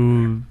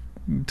you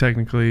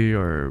technically,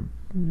 or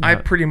I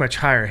pretty much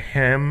hire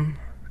him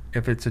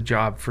if it's a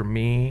job for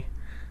me.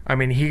 I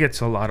mean, he gets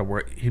a lot of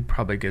work. He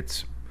probably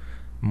gets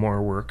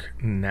more work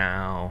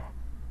now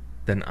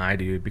than I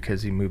do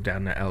because he moved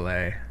down to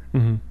LA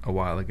a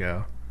while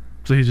ago.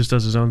 So he just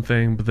does his own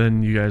thing, but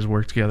then you guys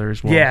work together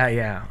as well.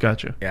 Yeah.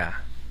 Gotcha. Yeah.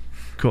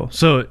 Cool.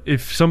 So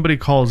if somebody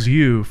calls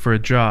you for a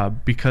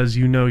job because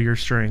you know your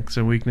strengths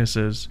and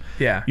weaknesses,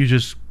 you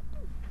just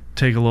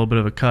take a little bit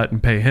of a cut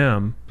and pay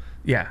him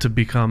to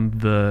become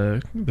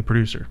the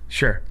producer.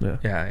 Sure.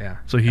 Yeah.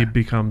 So he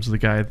becomes the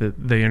guy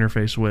that they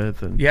interface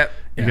with, and you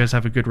guys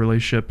have a good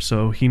relationship,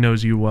 so he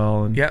knows you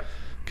well and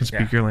can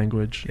speak your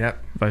language.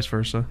 Vice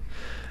versa.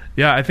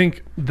 Yeah, I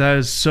think that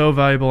is so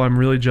valuable. I'm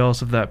really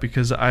jealous of that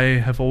because I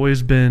have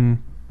always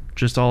been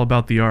just all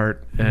about the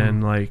art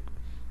and like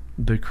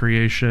the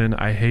creation.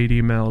 I hate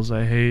emails.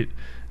 I hate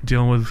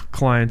dealing with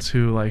clients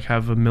who like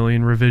have a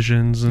million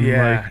revisions and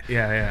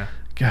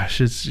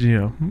gosh, it's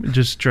it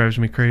just drives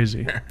me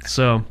crazy.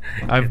 So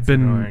I've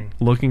been annoying.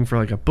 Looking for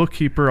like a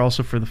bookkeeper,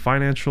 also for the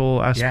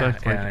financial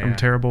aspect. I'm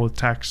terrible with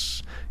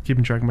tax,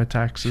 keeping track of my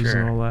taxes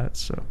and all that.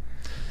 So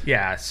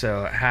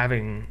so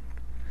having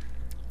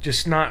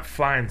just not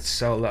flying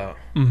solo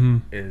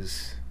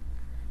is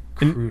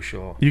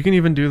crucial. And you can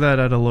even do that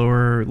at a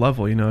lower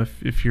level.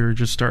 If you're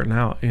just starting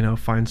out,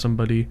 find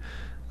somebody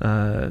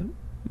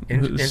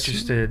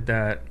interested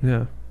that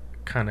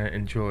kind of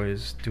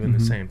enjoys doing the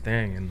same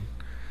thing and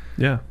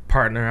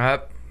partner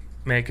up,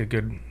 make a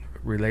good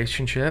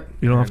relationship.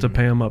 You don't have to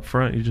pay them up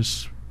front. You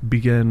just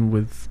begin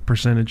with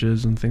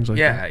percentages and things like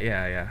that.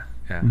 Yeah.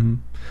 Mm-hmm.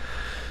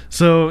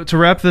 So to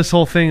wrap this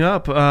whole thing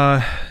up,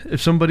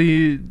 if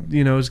somebody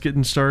is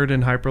getting started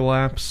in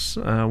hyperlapse,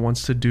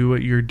 wants to do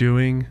what you're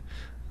doing,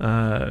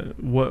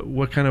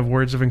 what kind of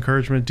words of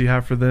encouragement do you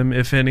have for them,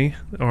 if any,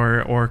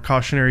 or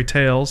cautionary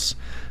tales?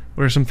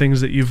 What are some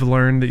things that you've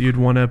learned that you'd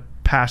want to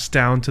pass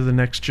down to the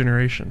next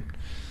generation?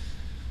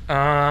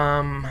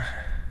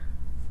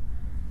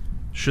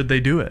 Should they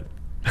do it?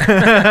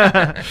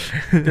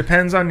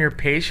 Depends on your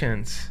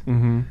patience.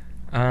 Mm-hmm.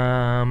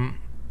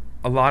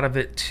 A lot of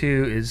it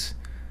too is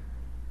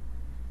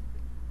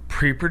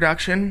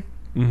pre-production,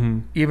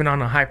 even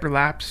on a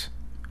hyperlapse.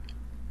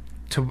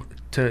 To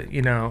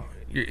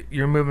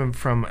you're moving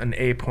from an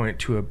A point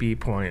to a B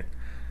point.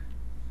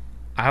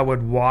 I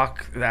would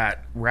walk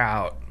that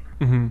route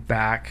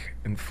back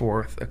and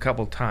forth a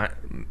couple times,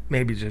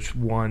 maybe just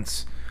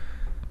once,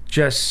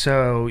 just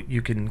so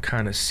you can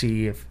kind of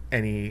see if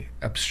any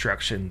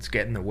obstructions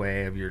get in the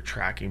way of your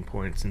tracking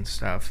points and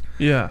stuff.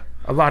 Yeah.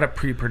 A lot of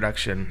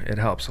pre-production, it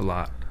helps a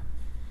lot.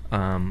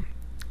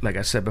 Like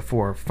I said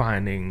before,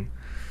 finding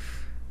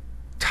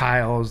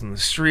tiles in the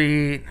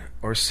street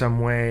or some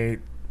way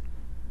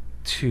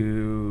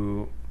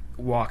to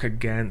walk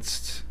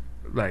against,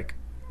 like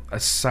a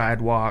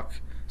sidewalk,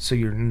 so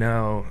you're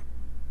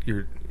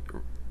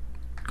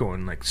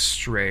going like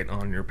straight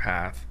on your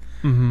path.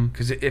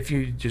 Because if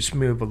you just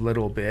move a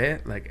little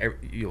bit, like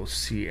you'll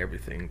see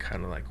everything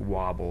kind of like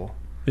wobble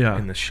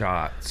in the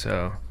shot.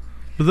 So,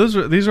 but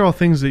these are all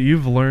things that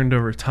you've learned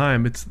over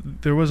time.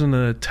 There wasn't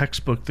a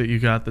textbook that you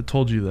got that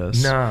told you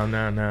this.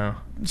 No.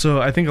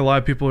 So I think a lot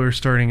of people who are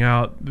starting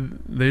out,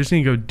 they just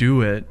need to go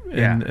do it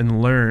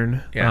and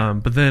learn. Yeah.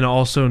 But then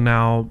also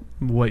now,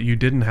 what you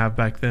didn't have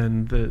back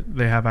then that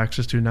they have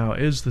access to now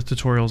is the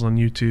tutorials on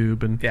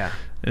YouTube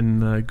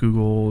and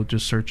Google,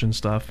 just searching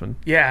stuff and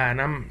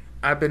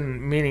I've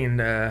been meaning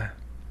to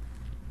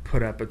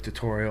put up a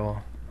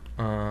tutorial.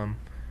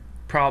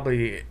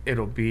 Probably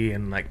it'll be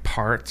in like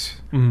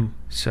parts.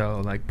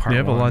 So like part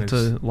one a lot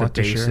is the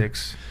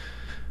basics. Share.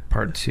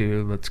 Part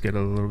 2, let's get a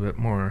little bit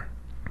more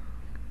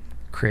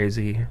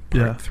crazy.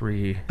 Part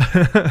 3,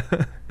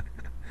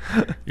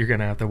 you're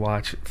gonna have to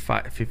watch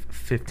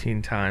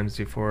 15 times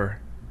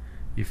before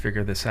you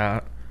figure this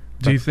out.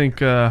 Do you think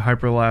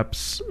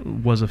hyperlapse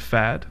was a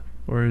fad?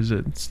 Or is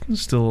it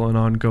still an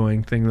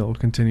ongoing thing that will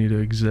continue to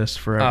exist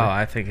forever? Oh,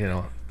 I think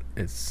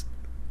it's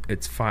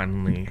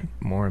finally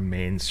more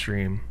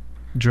mainstream.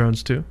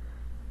 Drones too?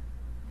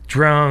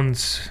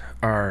 Drones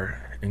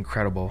are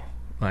incredible.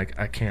 Like,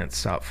 I can't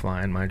stop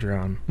flying my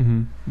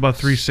drone. About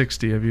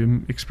 360. Have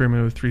you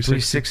experimented with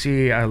 360?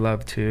 360, I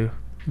love too.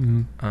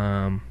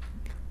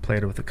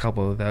 Played with a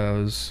couple of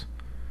those.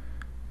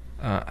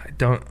 I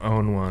don't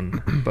own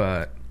one,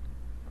 but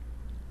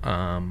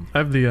I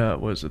have the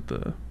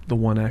the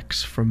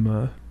 1X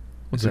from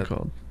what's it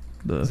called?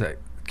 Is that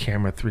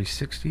camera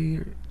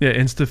 360? Yeah,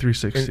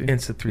 Insta360.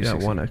 Insta360. Yeah,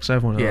 1X. I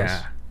have one of those.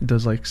 It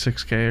does like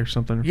 6K or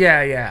something.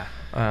 Yeah.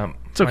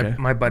 It's okay.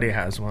 My buddy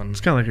has one. It's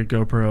kind of like a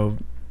GoPro.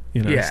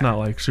 It's not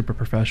like super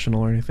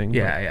professional or anything.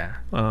 Yeah.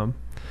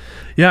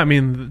 I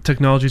mean, the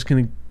technology's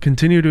going to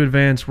continue to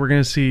advance. We're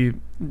going to see.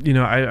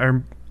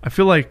 I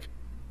feel like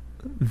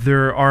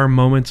there are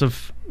moments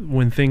of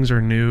when things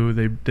are new,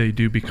 they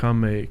do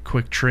become a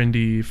quick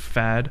trendy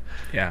fad.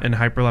 Yeah. And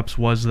hyperlapse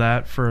was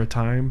that for a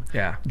time.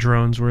 Yeah.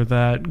 Drones were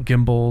that.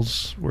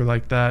 Gimbals were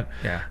like that.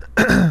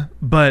 Yeah.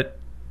 But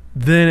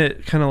then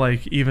it kind of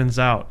like evens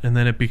out, and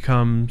then it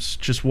becomes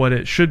just what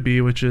it should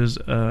be, which is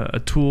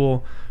a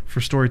tool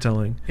for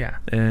storytelling. Yeah.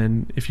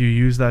 And if you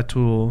use that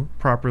tool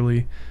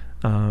properly,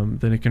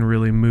 then it can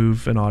really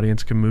move an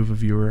audience, can move a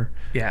viewer.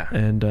 Yeah.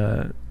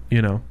 And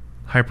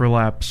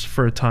hyperlapse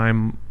for a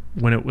time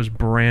when it was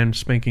brand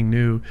spanking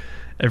new,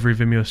 every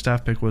Vimeo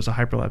staff pick was a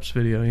hyperlapse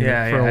video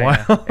for a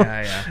while.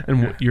 Yeah.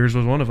 And yours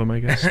was one of them, I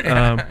guess.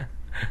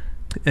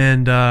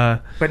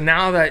 But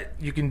now that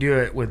you can do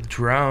it with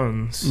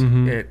drones,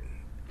 it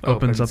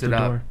opens up the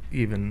door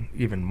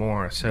even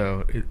more.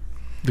 So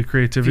the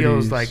creativity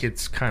feels like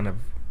it's kind of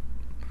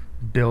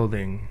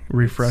building,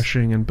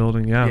 refreshing and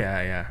building.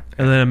 Yeah.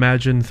 And then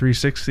imagine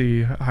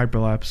 360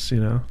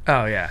 hyperlapse.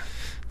 Oh yeah,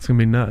 it's gonna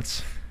be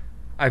nuts.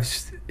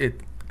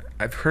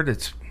 I've heard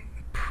it's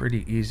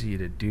pretty easy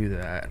to do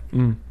that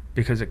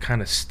because it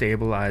kind of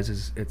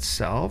stabilizes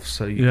itself,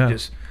 so you can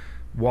just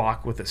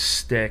walk with a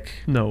stick.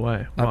 No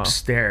way.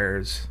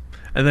 Upstairs.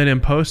 And then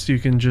in post, you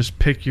can just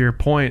pick your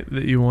point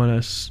that you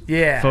want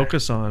to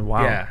focus on.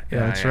 Wow. Yeah,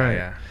 that's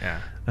right.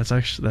 Yeah. That's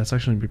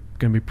actually going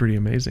to be pretty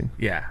amazing.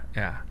 Yeah.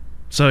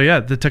 So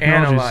the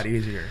technology and a lot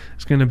easier.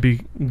 It's going to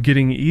be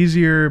getting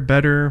easier,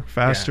 better,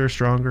 faster,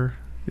 stronger.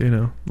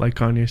 Like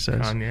Kanye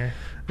says. Kanye.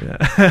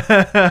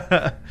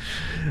 Yeah.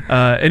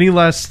 Any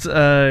last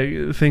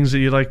things that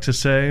you'd like to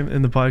say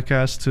in the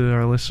podcast to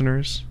our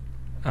listeners?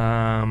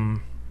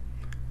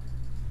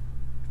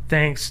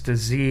 Thanks to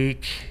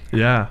Zeke.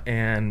 Yeah.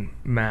 And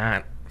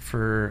Matt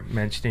for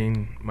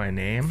mentioning my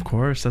name. Of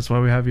course, that's why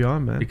we have you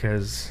on, man.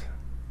 Because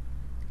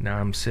now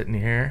I'm sitting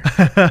here.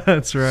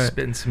 That's right.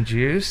 Spitting some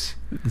juice.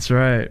 That's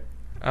right.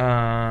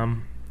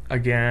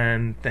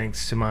 Again,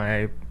 thanks to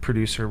my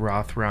producer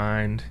Roth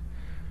Rind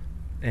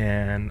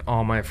and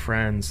all my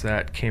friends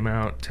that came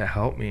out to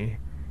help me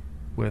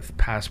with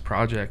past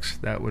projects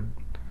that would,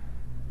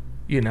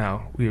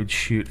 we would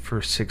shoot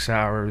for 6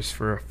 hours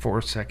for a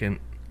 4-second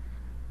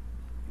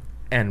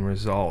end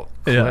result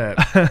clip.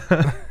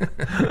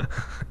 Yeah.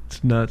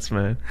 It's nuts,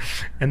 man.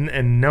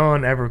 And no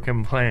one ever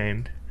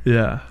complained.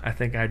 Yeah. I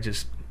think I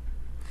just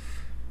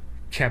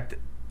kept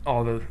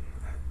all the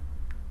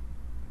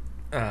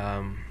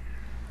I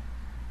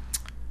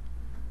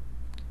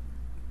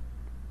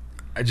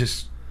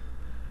just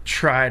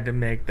tried to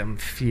make them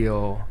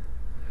feel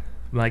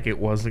like it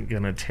wasn't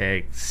gonna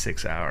take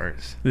 6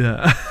 hours.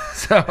 Yeah.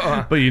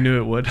 So but you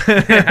knew it would.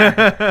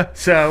 Yeah.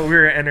 So we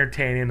were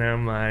entertaining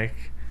them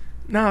like,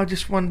 no,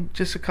 just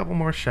a couple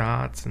more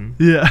shots and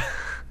yeah.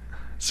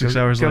 6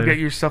 hours go later. Get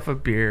yourself a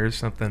beer or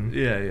something.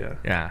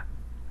 Yeah.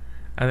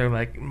 And they're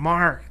like,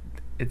 Mark,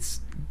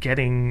 it's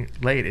getting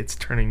late. It's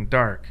turning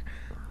dark.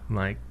 I'm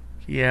like,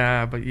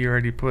 yeah, but you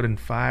already put in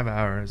 5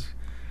 hours.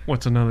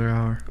 What's another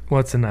hour?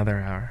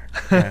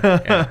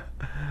 Yeah.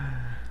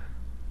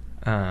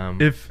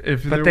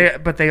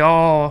 But they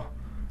all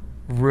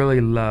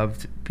really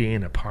loved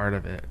being a part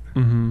of it.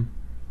 Mm-hmm.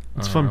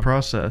 It's a fun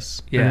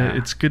process. Yeah. And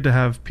it's good to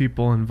have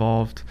people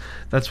involved.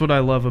 That's what I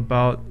love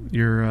about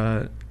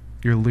your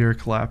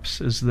lyric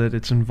laps, is that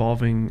it's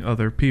involving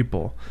other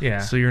people. Yeah.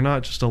 So you're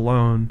not just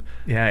alone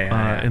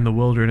in the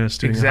wilderness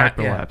doing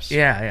hyperlapse.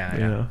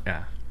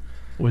 Yeah.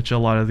 Which a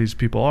lot of these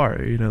people are.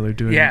 They're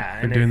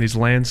doing these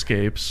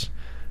landscapes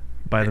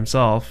by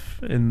themselves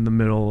in the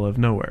middle of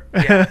nowhere.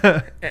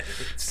 Yeah.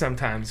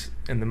 Sometimes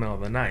in the middle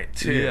of the night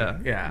too.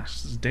 Yeah.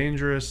 It's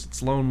dangerous,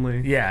 it's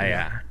lonely.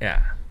 Yeah.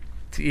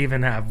 To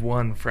even have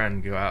one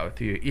friend go out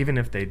with you, even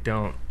if they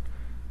don't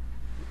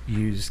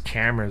use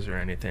cameras or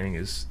anything,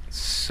 is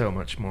so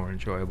much more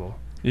enjoyable.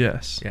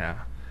 Yes. Yeah.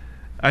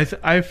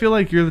 I feel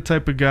like you're the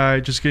type of guy,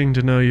 just getting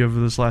to know you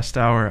over this last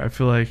hour, I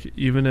feel like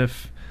even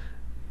if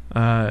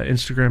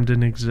Instagram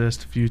didn't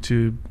exist, if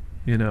YouTube,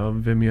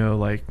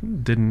 Vimeo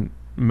didn't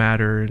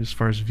matter as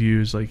far as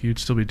views, you'd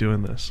still be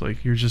doing this.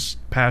 You're just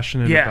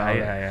passionate about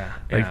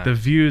it. The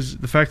views,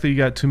 the fact that you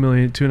got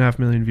 2.5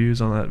 million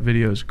views on that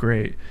video is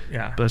great.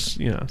 Yeah. But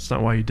it's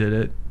not why you did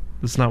it.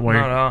 It's not why.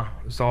 No.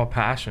 It's all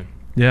passion.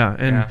 Yeah,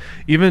 and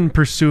even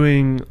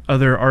pursuing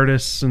other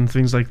artists and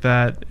things like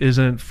that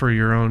isn't for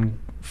your own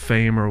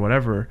fame or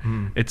whatever.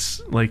 It's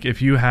like,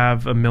 if you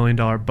have $1 million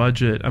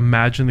budget,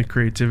 imagine the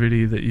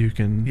creativity that you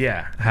can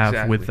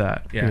have with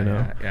that.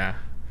 Yeah.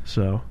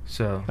 So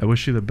I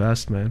wish you the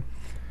best, man.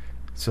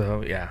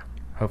 So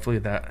hopefully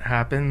that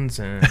happens.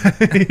 And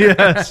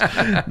yes,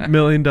 $1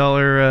 million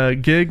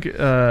gig.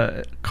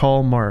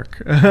 Call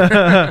Mark.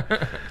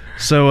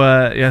 So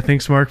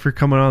thanks, Mark, for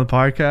coming on the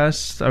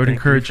podcast. I would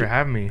encourage you for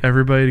having me.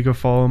 Everybody to go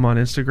follow him on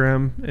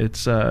Instagram.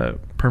 It's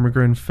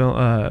Permagrin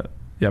Films,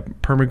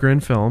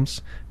 PERMAGRIN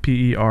Films.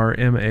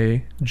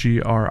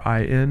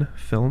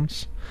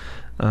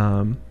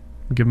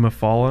 Give him a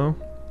follow.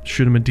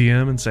 Shoot him a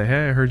DM and say,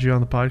 hey, I heard you on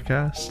the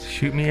podcast.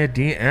 Shoot me a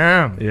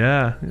DM.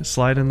 Yeah,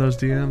 slide in those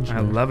DMs. I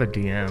love a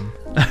DM.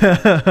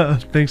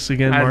 Thanks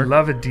again, Mark. I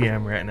love a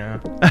DM right now.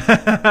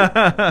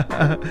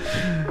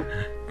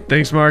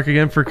 Thanks, Mark,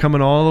 again for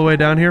coming all the way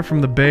down here from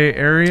the Bay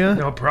Area.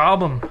 No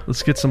problem.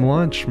 Let's get some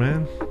lunch,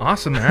 man.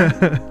 Awesome, man.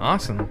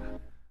 Awesome.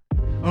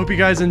 I hope you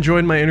guys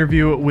enjoyed my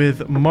interview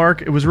with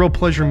Mark. It was a real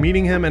pleasure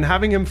meeting him and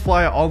having him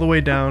fly all the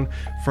way down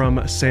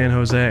from San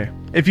Jose.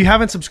 If you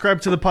haven't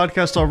subscribed to the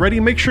podcast already,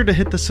 make sure to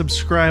hit the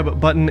subscribe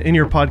button in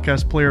your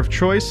podcast player of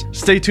choice.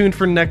 Stay tuned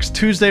for next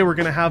Tuesday. We're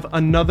going to have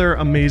another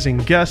amazing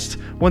guest.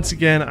 Once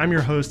again, I'm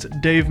your host,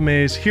 Dave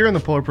Mays, here in the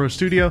Polar Pro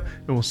Studio,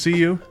 and we'll see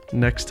you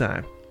next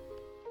time.